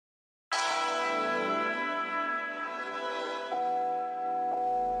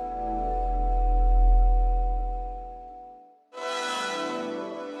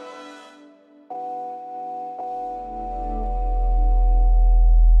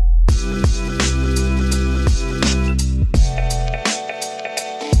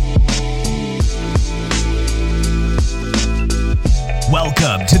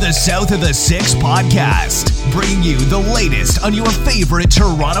the South of the Six podcast, bringing you the latest on your favorite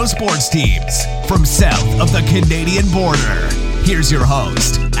Toronto sports teams from south of the Canadian border. Here's your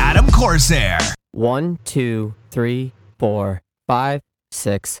host, Adam Corsair. 1, 2, 3, 4, 5,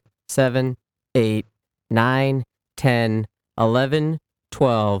 6, 7, 8, 9, 10, 11,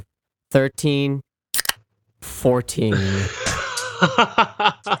 12, 13, 14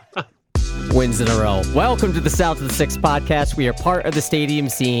 wins in a row. Welcome to the South of the Six podcast. We are part of the Stadium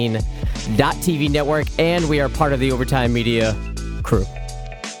Scene .TV network, and we are part of the Overtime Media crew.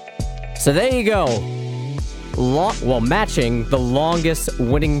 So there you go. Matching the longest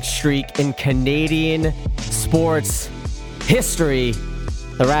winning streak in Canadian sports history,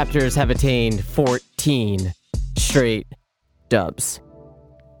 the Raptors have attained 14 straight dubs.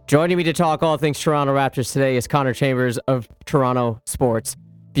 Joining me to talk all things Toronto Raptors today is Connor Chambers of Toronto Sports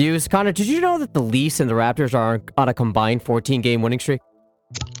Views. Connor, did you know that the Leafs and the Raptors are on a combined 14-game winning streak?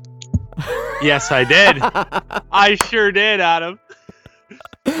 Yes, I did. I sure did, Adam.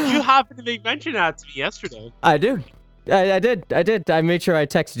 You happened to make mention of that to me yesterday. I do. I did. I made sure I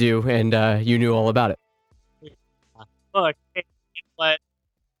texted you, and you knew all about it. Look, hey,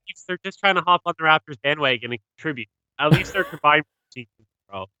 they're just trying to hop on the Raptors bandwagon and contribute. At least they're combined 14,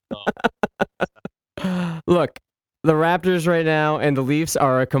 bro. So. Look, the Raptors right now and the Leafs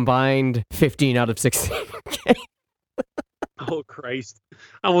are a combined 15 out of 16. Oh, Christ.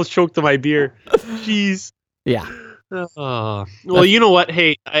 I almost choked on my beer. Jeez. Yeah. Well, you know what?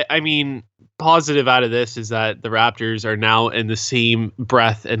 Hey, I mean, positive out of this is that the Raptors are now in the same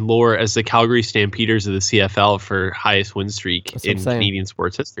breath and lore as the Calgary Stampeders of the CFL for highest win streak in Canadian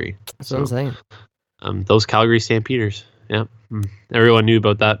sports history. That's what I'm saying. Those Calgary Stampeders. Yeah. Everyone knew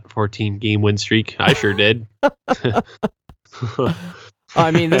about that 14-game win streak. I sure did.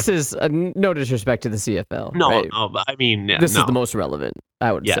 I mean, this is no disrespect to the CFL. No, right? no, but I mean, this is the most relevant,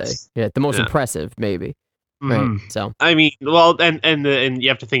 I would say. Yeah, the most impressive, maybe. Right. So I mean, well, and you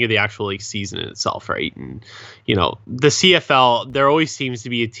have to think of the actual season in itself, right? And you know, the CFL, there always seems to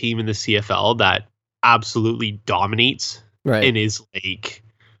be a team in the CFL that absolutely dominates, right? And is like,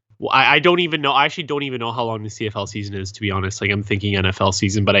 I don't even know. I actually don't even know how long the CFL season is, to be honest. Like, I'm thinking NFL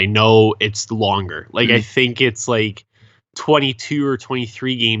season, but I know it's longer. Like, I think it's like 22 or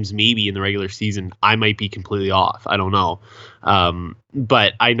 23 games maybe in the regular season. I might be completely off. I don't know.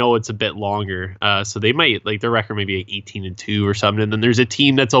 But I know it's a bit longer. So they might, like, their record may be like 18-2 or something. And then there's a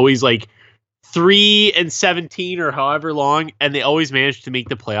team that's always like 3-17 or however long, and they always manage to make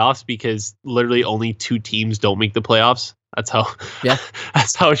the playoffs because literally only 2 teams don't make the playoffs. That's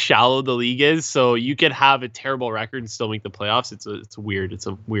how shallow the league is. So you could have a terrible record and still make the playoffs. It's weird. It's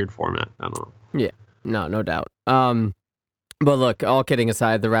a weird format. I don't know. Yeah, no doubt. But look, all kidding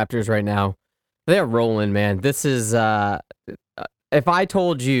aside, the Raptors right now, they're rolling, man. This is, if I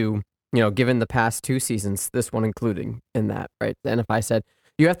told you, given the past 2 seasons, this one including in that, right? And if I said,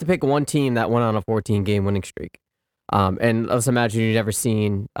 you have to pick one team that went on a 14-game winning streak, and let's imagine you've never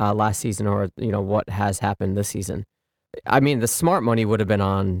seen last season or, what has happened this season. I mean, the smart money would have been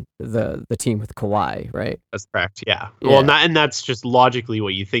on the team with Kawhi, right? That's correct, yeah. Well, and that's just logically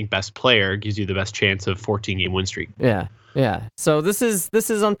what you think best player gives you the best chance of 14-game win streak. Yeah. So this is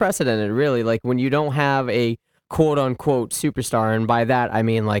unprecedented, really. Like, when you don't have a quote-unquote superstar, and by that I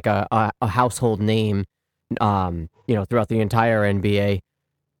mean like a household name, throughout the entire NBA.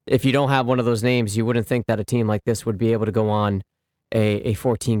 If you don't have one of those names, you wouldn't think that a team like this would be able to go on a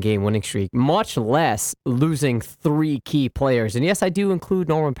 14-game winning streak, much less losing 3 key players. And yes, I do include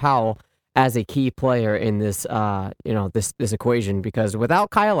Norman Powell as a key player in this, this equation, because without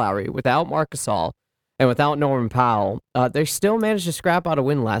Kyle Lowry, without Marc Gasol, and without Norman Powell, they still managed to scrap out a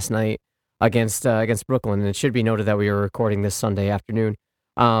win last night against Brooklyn. And it should be noted that we were recording this Sunday afternoon.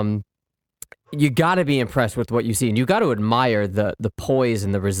 You got to be impressed with what you see, and you got to admire the poise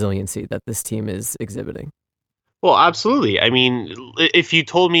and the resiliency that this team is exhibiting. Well, absolutely. I mean, if you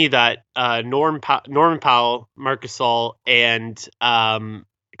told me that Norman Powell, Marc Gasol, and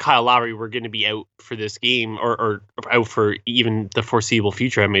Kyle Lowry were going to be out for this game, or out for even the foreseeable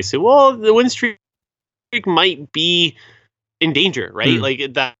future, I may say, well, the win streak might be in danger, right?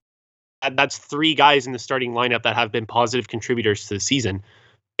 Like that's 3 guys in the starting lineup that have been positive contributors to the season,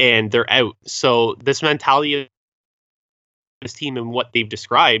 and they're out. So this mentality of this team and what they've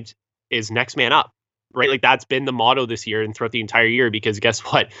described is next man up. Right, like that's been the motto this year and throughout the entire year. Because guess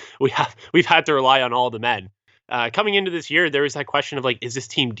what, we've had to rely on all the men. Coming into this year, there was that question of like, is this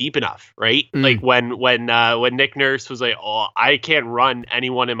team deep enough? Right, like when Nick Nurse was like, oh, I can't run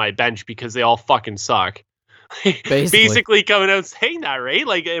anyone in my bench because they all fucking suck. Basically coming out saying that, right?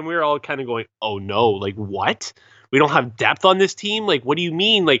 Like, and we were all kind of going, oh no, like what? we don't have depth on this team. Like, what do you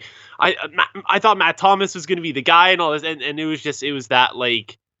mean? Like, I thought Matt Thomas was going to be the guy and all this, and it was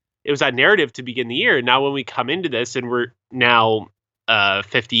that narrative to begin the year. And now when we come into this and we're now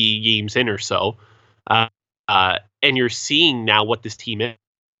 50 games in or so, and you're seeing now what this team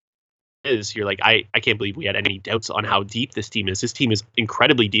is, you're like, I can't believe we had any doubts on how deep this team is. This team is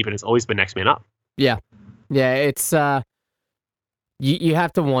incredibly deep, and it's always been next man up. Yeah. It's you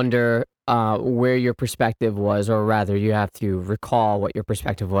have to wonder where your perspective was, or rather, you have to recall what your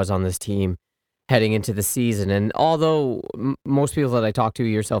perspective was on this team heading into the season. And although most people that I talked to,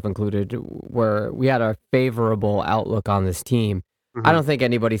 yourself included, we had a favorable outlook on this team, I don't think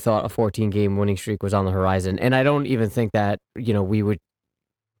anybody thought a 14-game winning streak was on the horizon. And I don't even think that, we would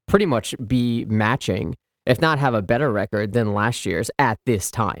pretty much be matching, if not have a better record than last year's at this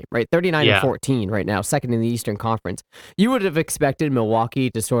time, right? 39-14 right now, second in the Eastern Conference. You would have expected Milwaukee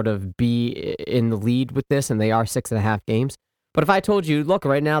to sort of be in the lead with this, and they are 6.5 games. But if I told you, look,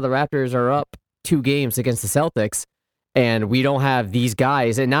 right now the Raptors are up 2 games against the Celtics, and we don't have these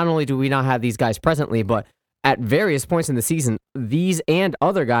guys, and not only do we not have these guys presently, but at various points in the season, these and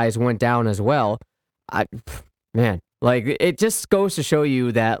other guys went down as well. It just goes to show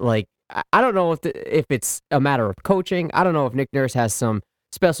you that, like, I don't know if it's a matter of coaching. I don't know if Nick Nurse has some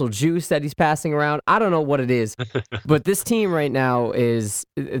special juice that he's passing around. I don't know what it is, but this team right now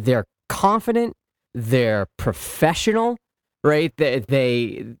they're confident, they're professional, right?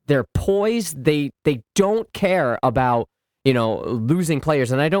 They're poised. They don't care about losing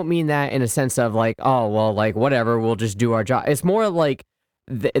players, and I don't mean that in a sense of like, oh well, like whatever, we'll just do our job. It's more like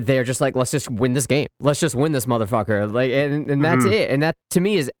they're just like, let's just win this game. Let's just win this motherfucker. Like, and that's it. And that to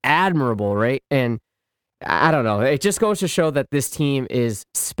me is admirable, right? And I don't know. It just goes to show that this team is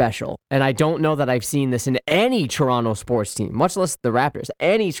special. And I don't know that I've seen this in any Toronto sports team, much less the Raptors.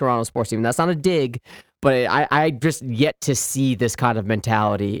 Any Toronto sports team. That's not a dig, but I just yet to see this kind of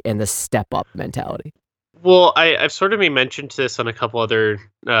mentality and the step up mentality. Well, I've sort of made mention to this on a couple other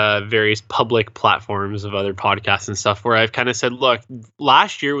various public platforms of other podcasts and stuff, where I've kind of said, look,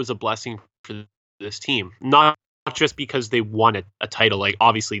 last year was a blessing for this team, not just because they won a title. Like,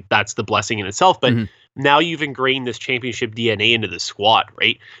 obviously, that's the blessing in itself, but now you've ingrained this championship DNA into the squad,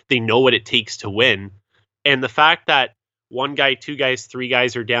 right? They know what it takes to win. And the fact that 1 guy, 2 guys, 3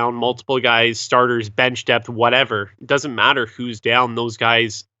 guys are down, multiple guys, starters, bench depth, whatever, it doesn't matter who's down. Those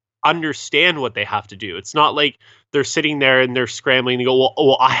guys understand what they have to do. It's not like they're sitting there and they're scrambling to go,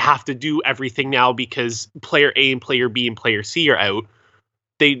 well, I have to do everything now because player A and player B and player C are out.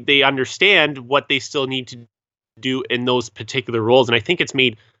 They understand what they still need to do in those particular roles. And I think it's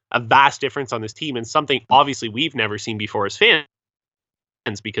made a vast difference on this team, and something obviously we've never seen before as fans,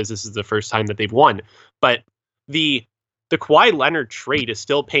 because this is the first time that they've won. But the Kawhi Leonard trade is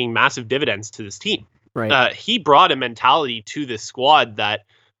still paying massive dividends to this team. Right. He brought a mentality to this squad that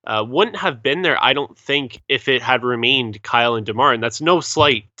wouldn't have been there, I don't think, if it had remained Kyle and DeMar. And that's no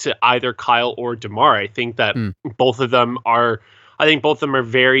slight to either Kyle or DeMar. I think that both of them are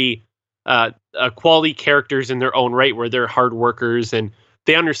very quality characters in their own right, where they're hard workers and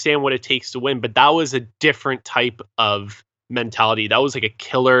they understand what it takes to win. But that was a different type of mentality. That was like a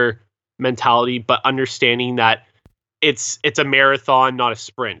killer mentality, but understanding that it's a marathon, not a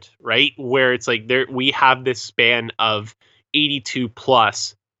sprint, right? Where it's like we have this span of 82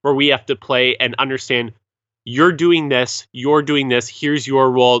 plus, where we have to play and understand, you're doing this, here's your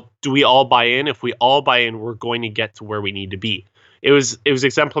role. Do we all buy in? If we all buy in, we're going to get to where we need to be. It was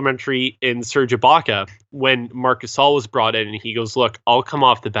exemplary in Serge Ibaka when Marc Gasol was brought in, and he goes, look, I'll come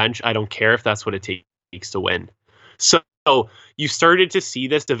off the bench. I don't care if that's what it takes to win. So you started to see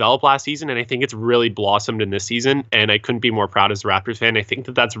this develop last season, and I think it's really blossomed in this season, and I couldn't be more proud as a Raptors fan. I think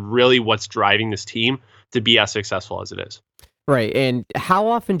that that's really what's driving this team to be as successful as it is. Right, and how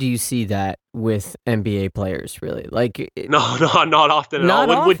often do you see that with NBA players? Really, like not often at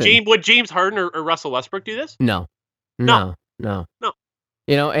all. Would James Harden or Russell Westbrook do this? No.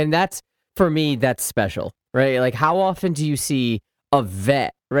 And that's, for me, that's special, right? Like, how often do you see a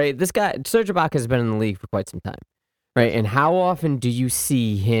vet, right? This guy, Serge Ibaka, has been in the league for quite some time, right? And how often do you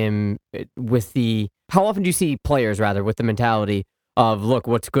see him how often do you see players, rather, with the mentality of, look,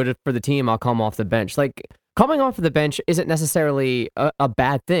 what's good for the team, I'll come off the bench. Like, coming off of the bench isn't necessarily a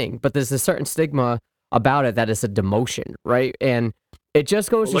bad thing, but there's a certain stigma about it that is a demotion, right? And it just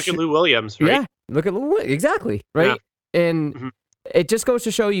goes look at Lou Williams, right? Yeah, look at Lou Williams, exactly, right? Yeah. And it just goes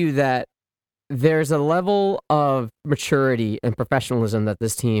to show you that there's a level of maturity and professionalism that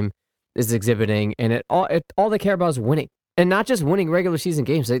this team is exhibiting, and all they care about is winning. And not just winning regular season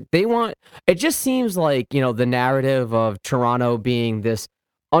games. They want, it just seems like, the narrative of Toronto being this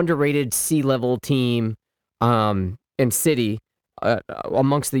underrated C-level team, and city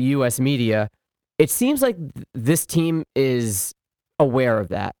amongst the U.S. media, it seems like this team is aware of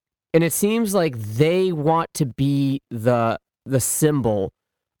that. And it seems like they want to be the symbol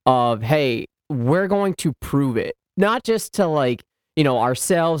of, hey, we're going to prove it. Not just to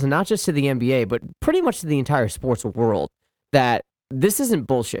ourselves and not just to the NBA, but pretty much to the entire sports world, that this isn't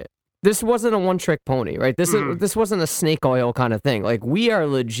bullshit. This wasn't a one-trick pony, right? This wasn't a snake oil kind of thing. Like, we are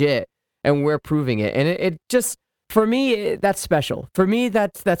legit and we're proving it. And it just, for me, that's special. For me,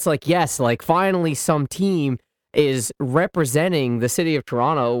 that's like, yes, like finally some team is representing the city of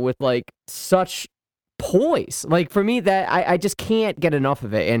Toronto with like such poise. Like, for me, that I just can't get enough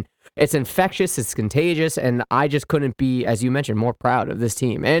of it. And it's infectious, it's contagious, and I just couldn't be, as you mentioned, more proud of this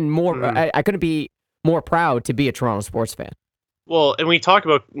team. And more, I couldn't be more proud to be a Toronto sports fan. Well, and we talked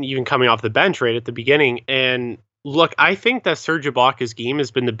about even coming off the bench right at the beginning. And look, I think that Serge Ibaka's game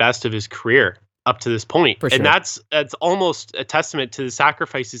has been the best of his career up to this point. For sure. And that's almost a testament to the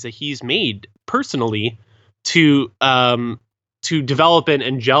sacrifices that he's made personally to develop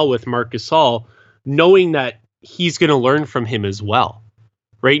and gel with Marc Gasol, knowing that he's going to learn from him as well,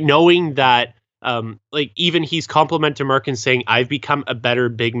 right? Knowing that even he's complimented Marc and saying, I've become a better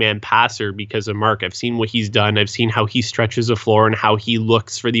big man passer because of Marc. I've seen what he's done. I've seen how he stretches the floor and how he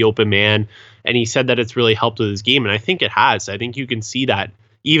looks for the open man. And he said that it's really helped with his game. And I think it has. I think you can see that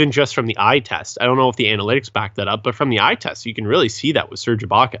even just from the eye test. I don't know if the analytics back that up, but from the eye test, you can really see that with Serge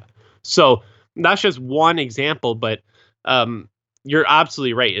Ibaka. So that's just one example, but you're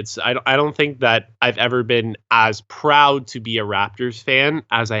absolutely right. I don't think that I've ever been as proud to be a Raptors fan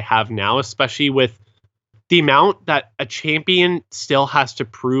as I have now, especially with the amount that a champion still has to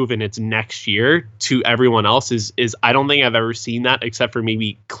prove in its next year to everyone else is I don't think I've ever seen that, except for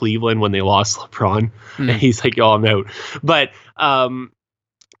maybe Cleveland when they lost LeBron. And he's like, yo, I'm out. But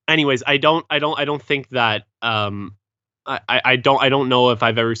anyways, I don't think that I don't know if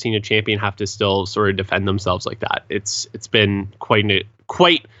I've ever seen a champion have to still sort of defend themselves like that. It's been quite an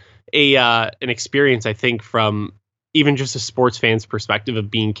experience, I think, from even just a sports fan's perspective of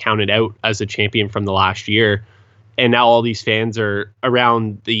being counted out as a champion from the last year. And now all these fans are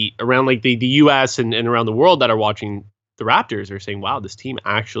around the US and around the world that are watching the Raptors are saying, wow, this team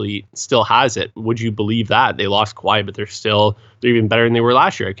actually still has it. Would you believe that? They lost Kawhi, but they're even better than they were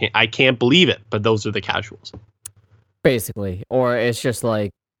last year. I can't believe it, but those are the casuals. Basically, or it's just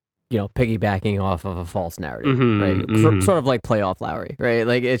like, piggybacking off of a false narrative, right? Sort of like playoff Lowry, right?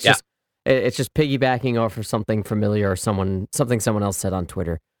 Like it's just piggybacking off of something familiar or something someone else said on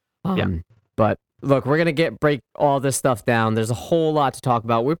Twitter. But look, we're gonna break all this stuff down. There's a whole lot to talk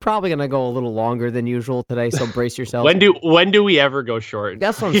about. We're probably gonna go a little longer than usual today, so brace yourself. When do we ever go short?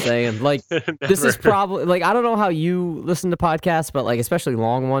 That's what I'm saying. Like this is probably like, I don't know how you listen to podcasts, but like especially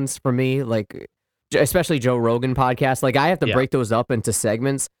long ones for me, like especially Joe Rogan podcasts, like I have to break those up into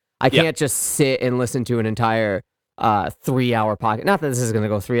segments. I can't just sit and listen to an entire 3-hour podcast. Not that this is going to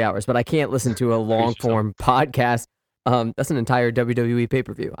go 3 hours, but I can't listen to a long form podcast. That's an entire WWE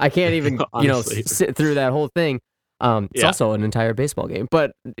pay-per-view. I can't even, sit through that whole thing. It's also an entire baseball game,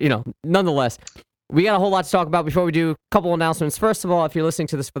 but nonetheless, we got a whole lot to talk about. Before we do, a couple announcements. First of all, if you're listening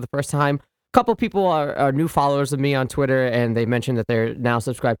to this for the first time, couple people are new followers of me on Twitter, and they mentioned that they're now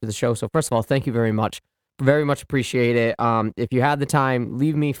subscribed to the show. So first of all, thank you very much. Very much appreciate it. If you have the time,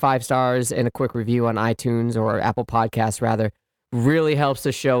 leave me 5 stars and a quick review on iTunes or Apple Podcasts, rather. Really helps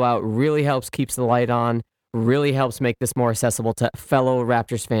the show out, really helps keeps the light on, really helps make this more accessible to fellow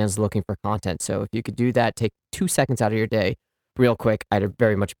Raptors fans looking for content. So if you could do that, take 2 seconds out of your day real quick, I'd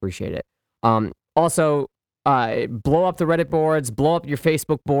very much appreciate it. Also, blow up the Reddit boards, blow up your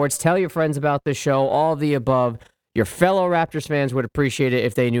Facebook boards, tell your friends about this show, all of the above. Your fellow Raptors fans would appreciate it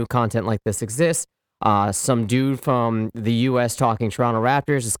if they knew content like this exists. Some dude from the U.S. talking Toronto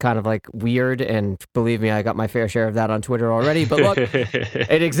Raptors is kind of like weird, and believe me, I got my fair share of that on Twitter already. But look,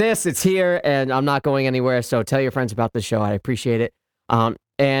 it exists, it's here, and I'm not going anywhere, so tell your friends about this show. I appreciate it.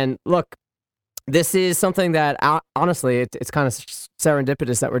 And look, this is something that, honestly, it's kind of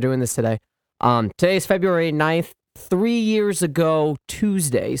serendipitous that we're doing this today. Today's February 9th. 3 years ago,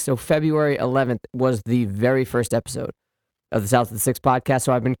 Tuesday, so February 11th, was the very first episode of the South of the Six podcast.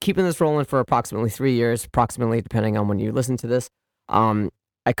 So I've been keeping this rolling for approximately 3 years, depending on when you listen to this.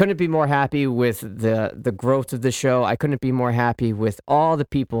 I couldn't be more happy with the growth of the show. I couldn't be more happy with all the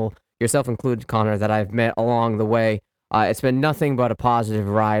people, yourself included, Connor, that I've met along the way. It's been nothing but a positive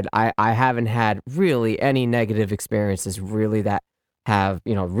ride. I haven't had really any negative experiences really that have,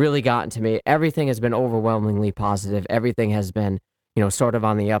 really gotten to me. Everything has been overwhelmingly positive. Everything has been, sort of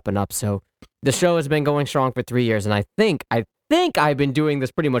on the up and up. So the show has been going strong for 3 years, and I think think I've been doing this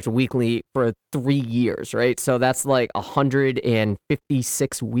pretty much weekly for 3 years, right? So that's like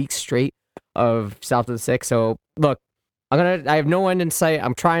 156 weeks straight of South of the Six. So look, I have no end in sight.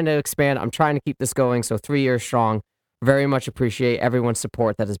 I'm trying to expand. I'm trying to keep this going. So 3 years strong. Very much appreciate everyone's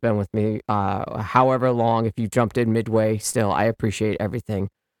support that has been with me. However long, if you jumped in midway, still, I appreciate everything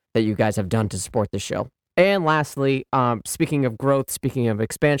that you guys have done to support this show. And lastly, speaking of growth, speaking of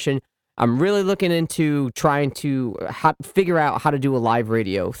expansion, I'm really looking into trying to figure out how to do a live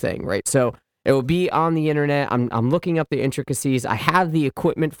radio thing, right? So it will be on the internet. I'm looking up the intricacies. I have the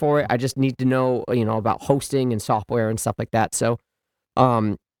equipment for it. I just need to know, about hosting and software and stuff like that. So,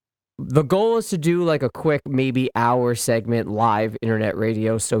 the goal is to do like a quick, maybe hour segment live internet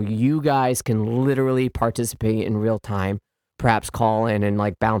radio, so you guys can literally participate in real time. Perhaps call in and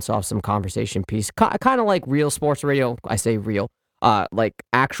like bounce off some conversation piece, kind of like real sports radio. I say real. Like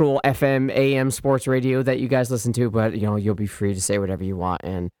actual FM, AM sports radio that you guys listen to, but you'll be free to say whatever you want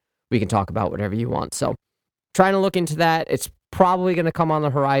and we can talk about whatever you want. So trying to look into that. It's probably going to come on the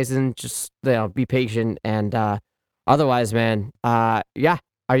horizon. Just, be patient. And, otherwise, man, yeah.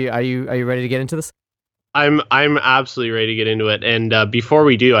 Are you ready to get into this? I'm absolutely ready to get into it. And, before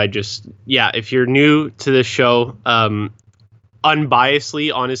we do, if you're new to this show,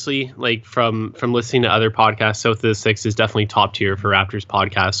 unbiasedly, honestly, like from listening to other podcasts, South of the Six is definitely top tier for Raptors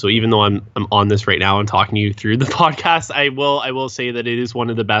podcast. So even though I'm on this right now and talking to you through the podcast, I will say that it is one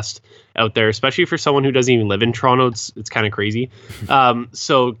of the best out there, especially for someone who doesn't even live in Toronto. It's kind of crazy.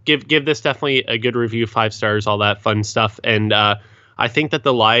 So give this definitely a good review, 5 stars, all that fun stuff. And I think that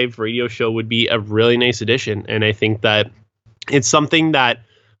the live radio show would be a really nice addition. And I think that it's something that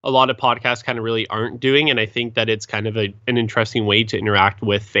a lot of podcasts kind of really aren't doing. And I think that it's kind of an interesting way to interact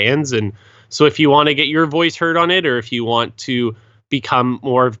with fans. And so if you want to get your voice heard on it, or if you want to become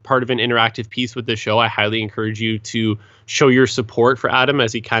more of part of an interactive piece with the show, I highly encourage you to show your support for Adam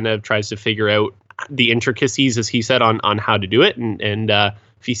as he kind of tries to figure out the intricacies, as he said, on how to do it. And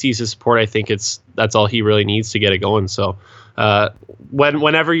if he sees his support, I think that's all he really needs to get it going. So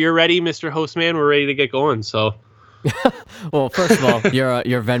whenever you're ready, Mr. Hostman, we're ready to get going. So. Well, first of all,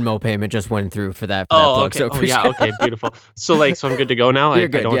 your Venmo payment just went through for that. Okay. So okay, beautiful. So I'm good to go now. I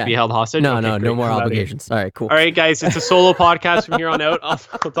don't want to be held hostage. No, no more obligations. All right, cool. All right, guys, it's a solo podcast from here on out. I'll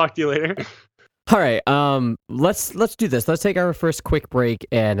talk to you later. All right, let's do this. Let's take our first quick break,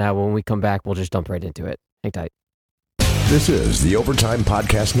 and when we come back, we'll just jump right into it. Hang tight. This is the Overtime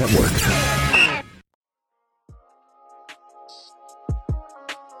Podcast Network.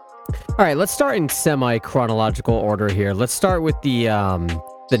 All right, let's start in semi-chronological order here. Let's start with the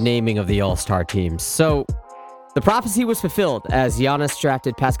naming of the All-Star teams. So, the prophecy was fulfilled as Giannis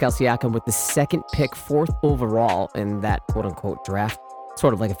drafted Pascal Siakam with the second pick, 4th overall in that quote-unquote draft,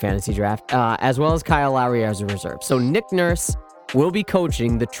 sort of like a fantasy draft, as well as Kyle Lowry as a reserve. So, Nick Nurse will be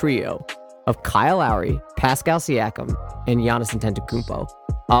coaching the trio of Kyle Lowry, Pascal Siakam, and Giannis Antetokounmpo.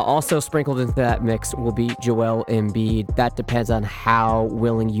 Also sprinkled into that mix will be Joel Embiid. That depends on how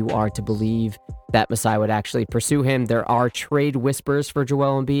willing you are to believe that Masai would actually pursue him. There are trade whispers for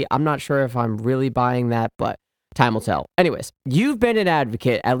Joel Embiid. I'm not sure if I'm really buying that, but time will tell. Anyways, you've been an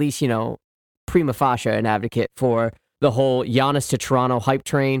advocate, at least, prima facie an advocate for the whole Giannis to Toronto hype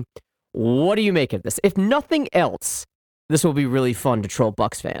train. What do you make of this? If nothing else, this will be really fun to troll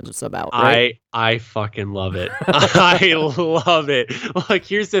Bucks fans about, right? I fucking love it. I love it. Look,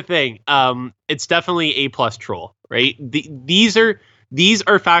 here's the thing. It's definitely A+ troll, right? These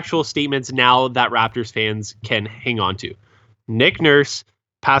are factual statements now that Raptors fans can hang on to. Nick Nurse,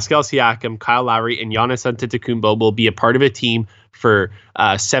 Pascal Siakam, Kyle Lowry, and Giannis Antetokounmpo will be a part of a team for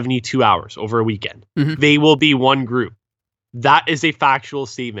 72 hours over a weekend. Mm-hmm. They will be one group. That is a factual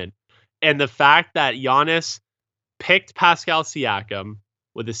statement. And the fact that Giannis picked Pascal Siakam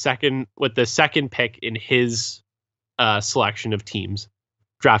with the second pick in his selection of teams,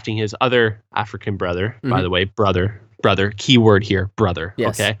 drafting his other African brother, by the way, brother, keyword here, brother.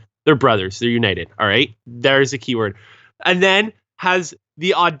 Yes. Okay. They're brothers. They're united. All right. There's a keyword. And then has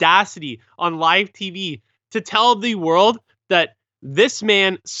the audacity on live TV to tell the world that this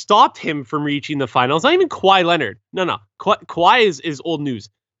man stopped him from reaching the finals. Not even Kawhi Leonard. No. Kawhi is old news.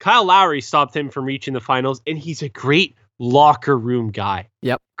 Kyle Lowry stopped him from reaching the finals, and he's a great locker room guy.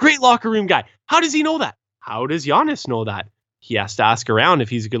 Yep. Great locker room guy. How does he know that? How does Giannis know that? He has to ask around if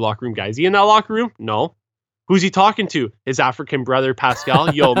he's a good locker room guy. Is he in that locker room? No. Who's he talking to? His African brother,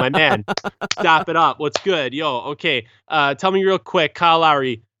 Pascal. Yo, my man. Stop it up. What's good? Yo, okay. Tell me real quick. Kyle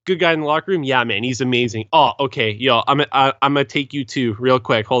Lowry, good guy in the locker room? Yeah, man. He's amazing. Oh, okay. Yo, I'm going to take you too real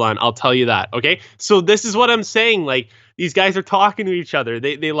quick. Hold on. I'll tell you that. Okay. So this is what I'm saying. Like, these guys are talking to each other.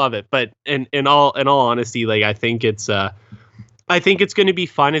 They love it. But in all honesty, like, I think it's I think it's going to be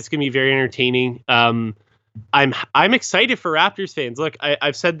fun. It's going to be very entertaining. I'm excited for Raptors fans. Look,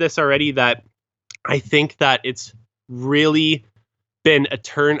 I've said this already, that I think that it's really been a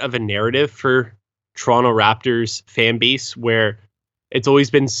turn of a narrative for Toronto Raptors fan base, where it's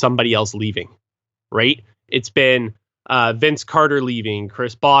always been somebody else leaving, right? It's been Vince Carter leaving,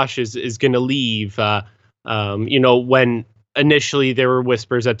 Chris Bosh is going to leave. When initially there were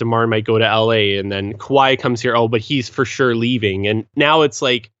whispers that DeMar might go to LA, and then Kawhi comes here, but he's for sure leaving. And now it's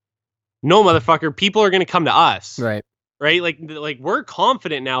like, no, motherfucker, people are going to come to us. Right. Right. Like we're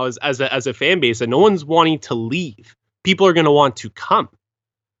confident now as a fan base that no one's wanting to leave. People are going to want to come.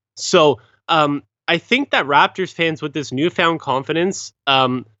 So I think that Raptors fans with this newfound confidence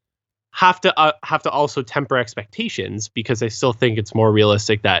have to also temper expectations, because I still think it's more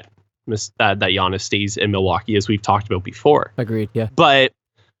realistic that Giannis stays in Milwaukee, as we've talked about before. Agreed. Yeah. But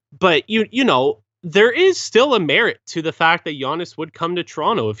there is still a merit to the fact that Giannis would come to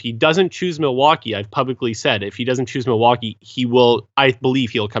Toronto if he doesn't choose Milwaukee. I've publicly said if he doesn't choose Milwaukee, I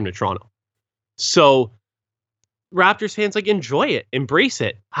believe he'll come to Toronto. So Raptors fans, enjoy it, embrace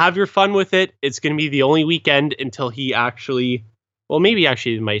it, have your fun with it. It's going to be the only weekend until he maybe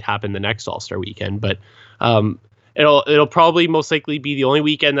it might happen the next All-Star weekend, but it'll probably most likely be the only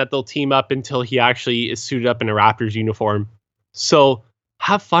weekend that they'll team up until he actually is suited up in a Raptors uniform. So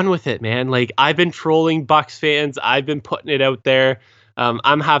have fun with it, man. I've been trolling Bucks fans. I've been putting it out there.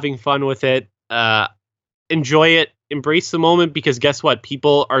 I'm having fun with it. Enjoy it. Embrace the moment, because guess what?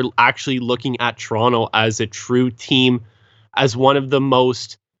 People are actually looking at Toronto as a true team, as one of the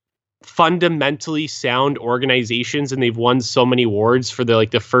most fundamentally sound organizations, and they've won so many awards for the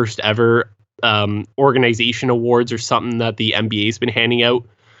first ever organization awards or something that the NBA's been handing out.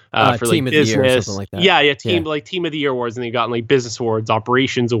 For team of business, the year or something like that. Yeah, team of the year awards, and they've gotten business awards,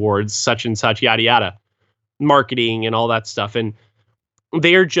 operations awards, such and such, yada yada, marketing and all that stuff. And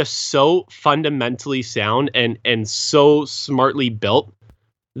they are just so fundamentally sound and so smartly built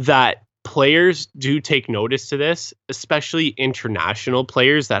that players do take notice to this, especially international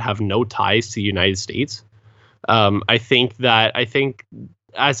players that have no ties to the United States. I think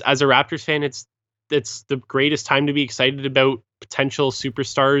as a Raptors fan, it's the greatest time to be excited about potential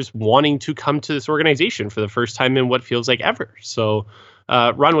superstars wanting to come to this organization for the first time in what feels like ever. So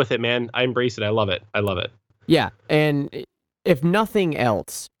run with it, man. I embrace it. I love it. Yeah. And if nothing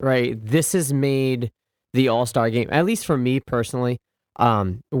else, right, this has made the All-Star game, at least for me personally,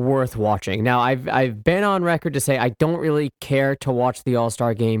 worth watching. Now, I've been on record to say I don't really care to watch the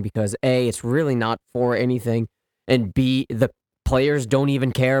All-Star game because A, it's really not for anything, and B, the players don't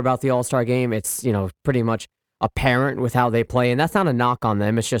even care about the All-Star game. It's, pretty much apparent with how they play, and that's not a knock on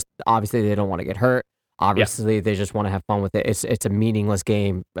them. It's just obviously they don't want to get hurt. Obviously, They just want to have fun with it. It's a meaningless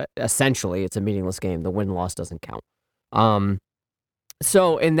game. Essentially, it's a meaningless game. The win-loss doesn't count.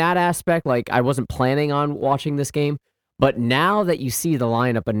 So in that aspect, I wasn't planning on watching this game, but now that you see the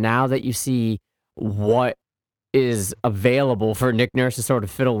lineup and now that you see what is available for Nick Nurse to sort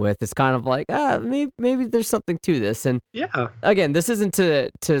of fiddle with, it's kind of maybe there's something to this. And again, this isn't to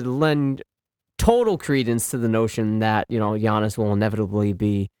lend total credence to the notion that, Giannis will inevitably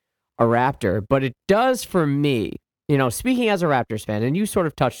be a Raptor, but it does for me, speaking as a Raptors fan, and you sort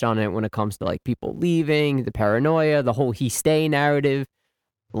of touched on it when it comes to people leaving, the paranoia, the whole he stay narrative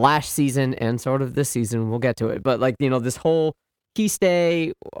last season and sort of this season, we'll get to it. But this whole he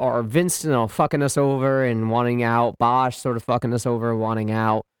stay or Vince, fucking us over and wanting out, Bosh sort of fucking us over, wanting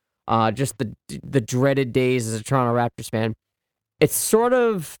out, just the dreaded days as a Toronto Raptors fan. It's sort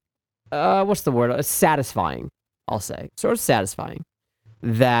of, what's the word? It's satisfying, I'll say. Sort of satisfying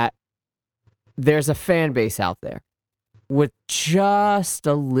that there's a fan base out there with just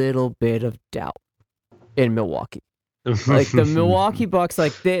a little bit of doubt in Milwaukee. The Milwaukee Bucks,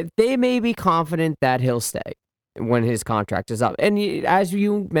 they may be confident that he'll stay when his contract is up. And as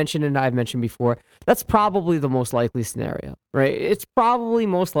you mentioned and I've mentioned before, that's probably the most likely scenario, right? It's probably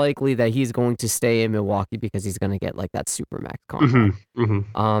most likely that he's going to stay in Milwaukee because he's going to get that Supermax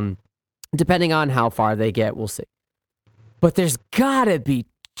contract. Depending on how far they get, we'll see. But there's got to be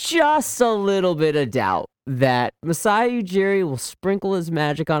just a little bit of doubt that Masai Ujiri will sprinkle his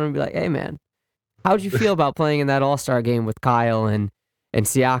magic on him and be like, hey, man, how'd you feel about playing in that All-Star game with Kyle and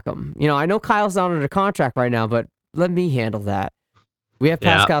Siakam? I know Kyle's not under contract right now, but let me handle that. We have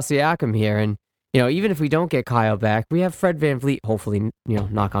Pascal Siakam here, and, even if we don't get Kyle back, we have Fred VanVleet, hopefully,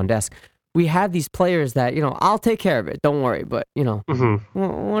 knock on desk. We have these players that, I'll take care of it. Don't worry. But, why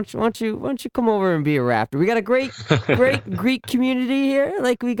don't you come over and be a Raptor? We got a great Greek community here.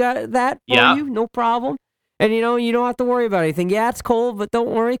 We got that for you. No problem. And you don't have to worry about anything. Yeah, it's cold, but don't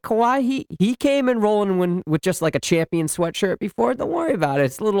worry. Kawhi, he came in rolling with just like a champion sweatshirt before. Don't worry about it.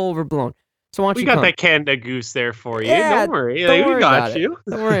 It's a little overblown. So why don't we you got come? that Canada Goose there for you. Yeah, don't worry. don't worry we got about you.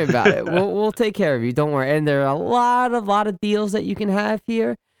 Don't worry about it. We'll take care of you. Don't worry. And there are a lot of deals that you can have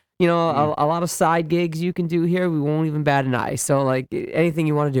here. A lot of side gigs you can do here. We won't even bat an eye. So like anything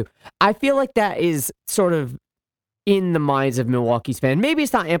you want to do. I feel like that is sort of in the minds of Milwaukee's fans. Maybe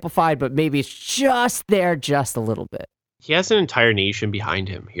it's not amplified, but maybe it's just there just a little bit. He has an entire nation behind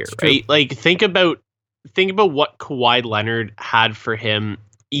him here, right? Like think about what Kawhi Leonard had for him,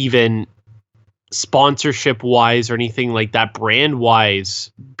 even sponsorship wise or anything like that, brand wise,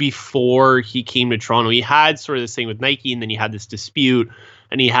 before he came to Toronto. He had sort of this thing with Nike, and then he had this dispute,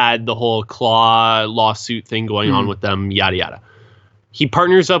 and he had the whole Claw lawsuit thing going on with them, yada yada. He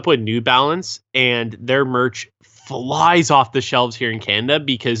partners up with New Balance, and their merch flies off the shelves here in Canada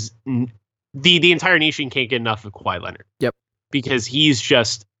because the entire nation can't get enough of Kawhi Leonard. Yep. Because he's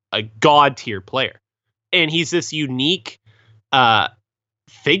just a god tier player. And he's this unique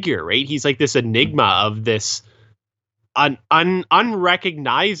figure, right? He's like this enigma of this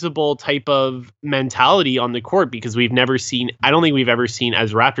unrecognizable type of mentality on the court, because I don't think we've ever seen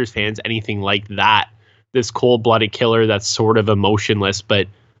as Raptors fans anything like that. This cold-blooded killer that's sort of emotionless but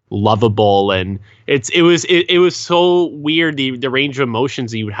lovable, and it was so weird, the range of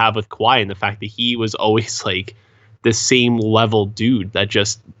emotions that you would have with Kawhi, and the fact that he was always like the same level dude that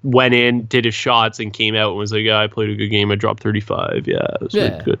just went in, did his shots, and came out and was like, I played a good game, I dropped 35, it was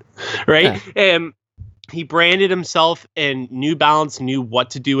really good, right? Yeah. And he branded himself, and New Balance knew what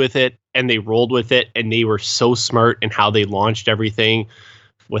to do with it, and they rolled with it, and they were so smart in how they launched everything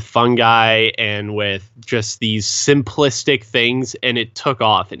with Fungi and with just these simplistic things, and it took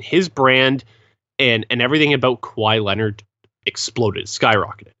off. And his brand and everything about Kawhi Leonard exploded,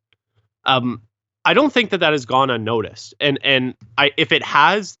 skyrocketed. I don't think that has gone unnoticed. And if it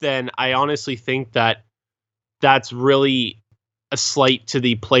has, then I honestly think that that's really a slight to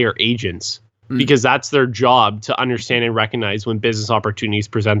the player agents, because that's their job to understand and recognize when business opportunities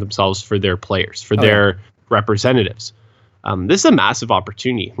present themselves for their players, for their representatives. This is a massive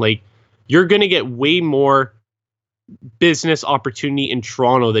opportunity. Like, you're going to get way more business opportunity in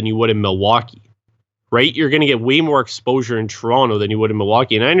Toronto than you would in Milwaukee, right? You're going to get way more exposure in Toronto than you would in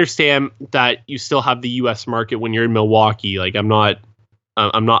Milwaukee. And I understand that you still have the US market when you're in Milwaukee. Like, I'm not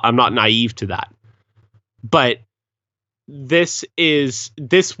naive to that, but this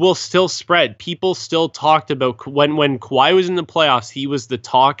will still spread. People still talked about when Kawhi was in the playoffs, he was the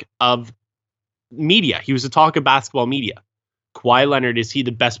talk of media. He was the talk of basketball media. Kawhi Leonard, is he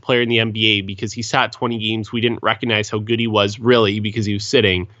the best player in the NBA because he sat 20 games? We didn't recognize how good he was really because he was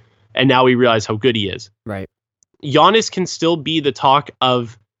sitting, and now we realize how good he is. Right. Giannis can still be the talk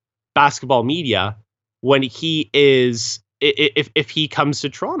of basketball media when he is, if he comes to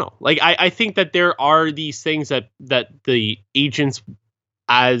Toronto. Like, I think that there are these things that the agents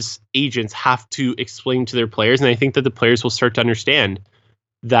as agents have to explain to their players, and I think that the players will start to understand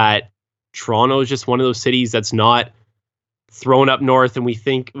that Toronto is just one of those cities that's not thrown up north, and we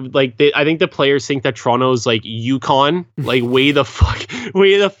think like I think the players think that Toronto is like Yukon, like way the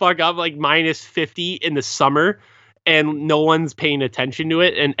fuck up, like minus 50 in the summer, and no one's paying attention to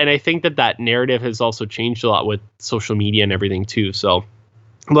it. And I think that narrative has also changed a lot with social media and everything too. So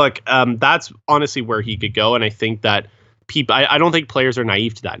look, that's honestly where he could go, and I think that I don't think players are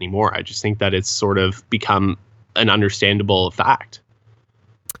naive to that anymore. I just think that it's sort of become an understandable fact.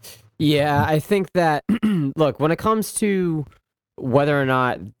 Yeah, I think that, look, when it comes to whether or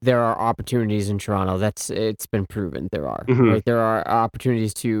not there are opportunities in Toronto, it's been proven there are. Right? There are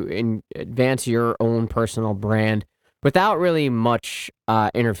opportunities to advance your own personal brand without really much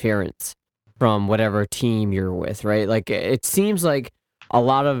interference from whatever team you're with, right? Like, it seems like a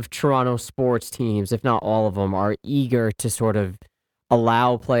lot of Toronto sports teams, if not all of them, are eager to sort of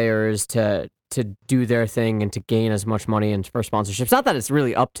allow players to do their thing and to gain as much money and for sponsorships. Not that it's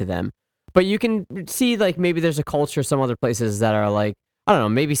really up to them, but you can see like maybe there's a culture some other places that are like, I don't know,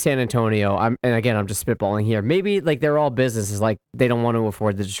 maybe San Antonio. And again, I'm just spitballing here. Maybe like they're all businesses, like they don't want to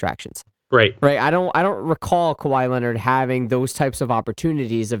afford the distractions. Right. I don't recall Kawhi Leonard having those types of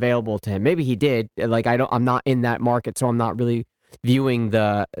opportunities available to him. Maybe he did. Like I'm not in that market, so I'm not really viewing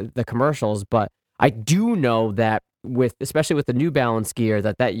the commercials, but I do know that especially with the New Balance gear,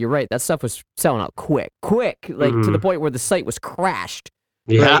 that you're right, that stuff was selling out quick, like to the point where the site was crashed.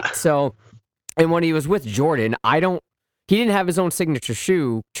 Yeah. Right? So, and when he was with Jordan, he didn't have his own signature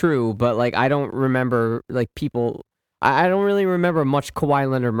shoe, true, but like I don't remember like people. I don't really remember much Kawhi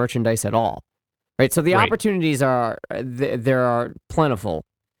Leonard merchandise at all. Right. So the opportunities there are plentiful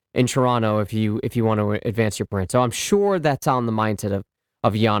in Toronto if you want to advance your brand. So I'm sure that's on the mindset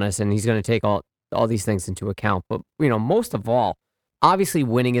of Giannis, and he's going to take all these things into account. But most of all, obviously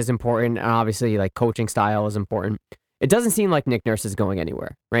winning is important, and obviously like coaching style is important. It doesn't seem like Nick Nurse is going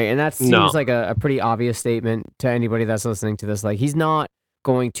anywhere, right? And that seems like a pretty obvious statement to anybody that's listening to this. Like, he's not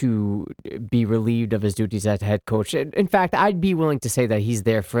going to be relieved of his duties as head coach. In fact, I'd be willing to say that he's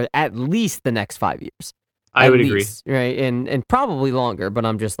there for at least the next 5 years. I would agree. Right? And probably longer, but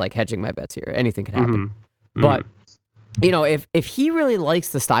I'm just like hedging my bets here. Anything could happen. Mm-hmm. But, if he really likes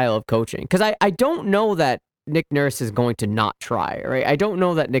the style of coaching, because I don't know that Nick Nurse is going to not try, right? I don't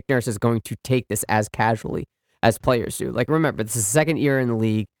know that Nick Nurse is going to take this as casually as players do. Like, remember, this is his second year in the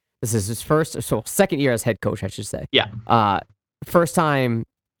league. This is his second year as head coach, I should say. Yeah. First time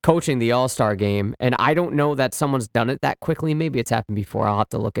coaching the All-Star game, and I don't know that someone's done it that quickly. Maybe it's happened before. I'll have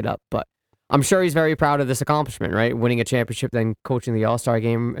to look it up, but I'm sure he's very proud of this accomplishment, right? Winning a championship, then coaching the All-Star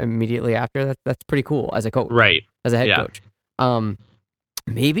game immediately after. That's pretty cool as a coach. Right. As a head coach.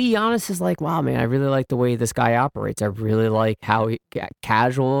 Maybe Giannis is like, wow, man, I really like the way this guy operates. I really like how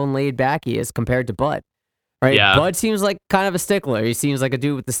casual and laid back he is compared to Bud. Right? Yeah. Bud seems like kind of a stickler. He seems like a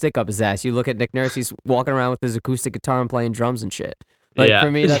dude with the stick up his ass. You look at Nick Nurse, he's walking around with his acoustic guitar and playing drums and shit. Like,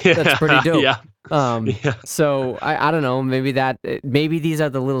 for me, that's pretty dope. So I don't know. Maybe these are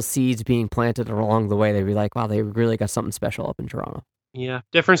the little seeds being planted along the way. They'd be like, wow, they really got something special up in Toronto. Yeah.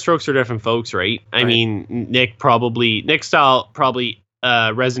 Different strokes for different folks, right? I mean, Nick style probably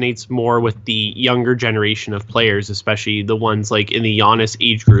resonates more with the younger generation of players, especially the ones like in the Giannis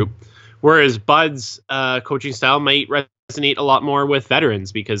age group. Whereas Bud's coaching style might resonate a lot more with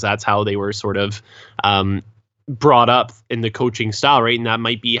veterans because that's how they were sort of brought up in the coaching style, right? And that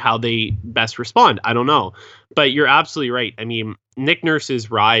might be how they best respond. I don't know. But you're absolutely right. I mean, Nick Nurse's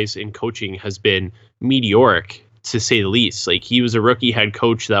rise in coaching has been meteoric, to say the least. Like, he was a rookie head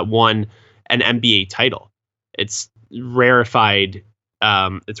coach that won an NBA title. It's rarefied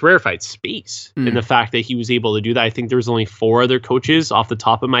space in the fact that he was able to do that. I think there's only 4 other coaches off the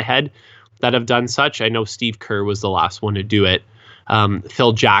top of my head that have done such. I know Steve Kerr was the last one to do it.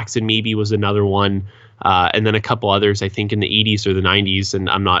 Phil Jackson maybe was another one. And then a couple others, I think in the 80s or the 90s. And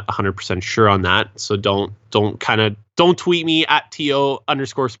I'm not 100% sure on that. So don't tweet me at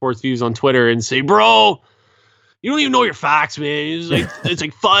TO_sportsviews on Twitter and say, bro, you don't even know your facts, man.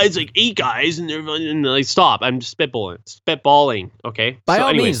 It's like 8 guys, and like, stop. I'm just spitballing. Okay. By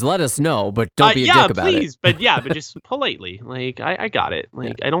all means, let us know, but don't be a dick about it. But just politely. Like, I got it.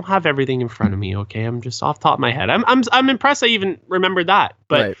 Like, I don't have everything in front of me. Okay, I'm just off the top of my head. I'm impressed I even remembered that.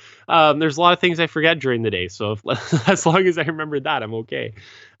 But there's a lot of things I forget during the day. So as long as I remembered that, I'm okay.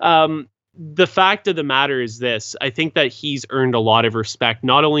 The fact of the matter is this: I think that he's earned a lot of respect,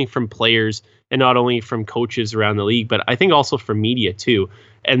 not only from players and not only from coaches around the league, but I think also from media too.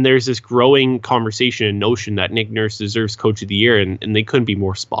 And there's this growing conversation and notion that Nick Nurse deserves Coach of the Year, and they couldn't be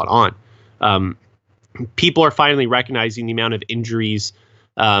more spot on. People are finally recognizing the amount of injuries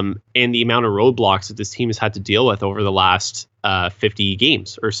and the amount of roadblocks that this team has had to deal with over the last 50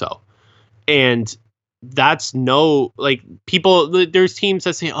 games or so. And that's there's teams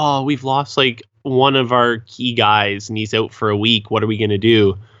that say, oh, we've lost like one of our key guys and he's out for a week. What are we going to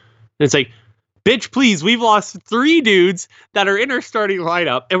do? And it's like, bitch, please, we've lost 3 dudes that are in our starting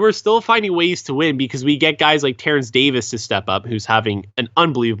lineup, and we're still finding ways to win because we get guys like Terrence Davis to step up, who's having an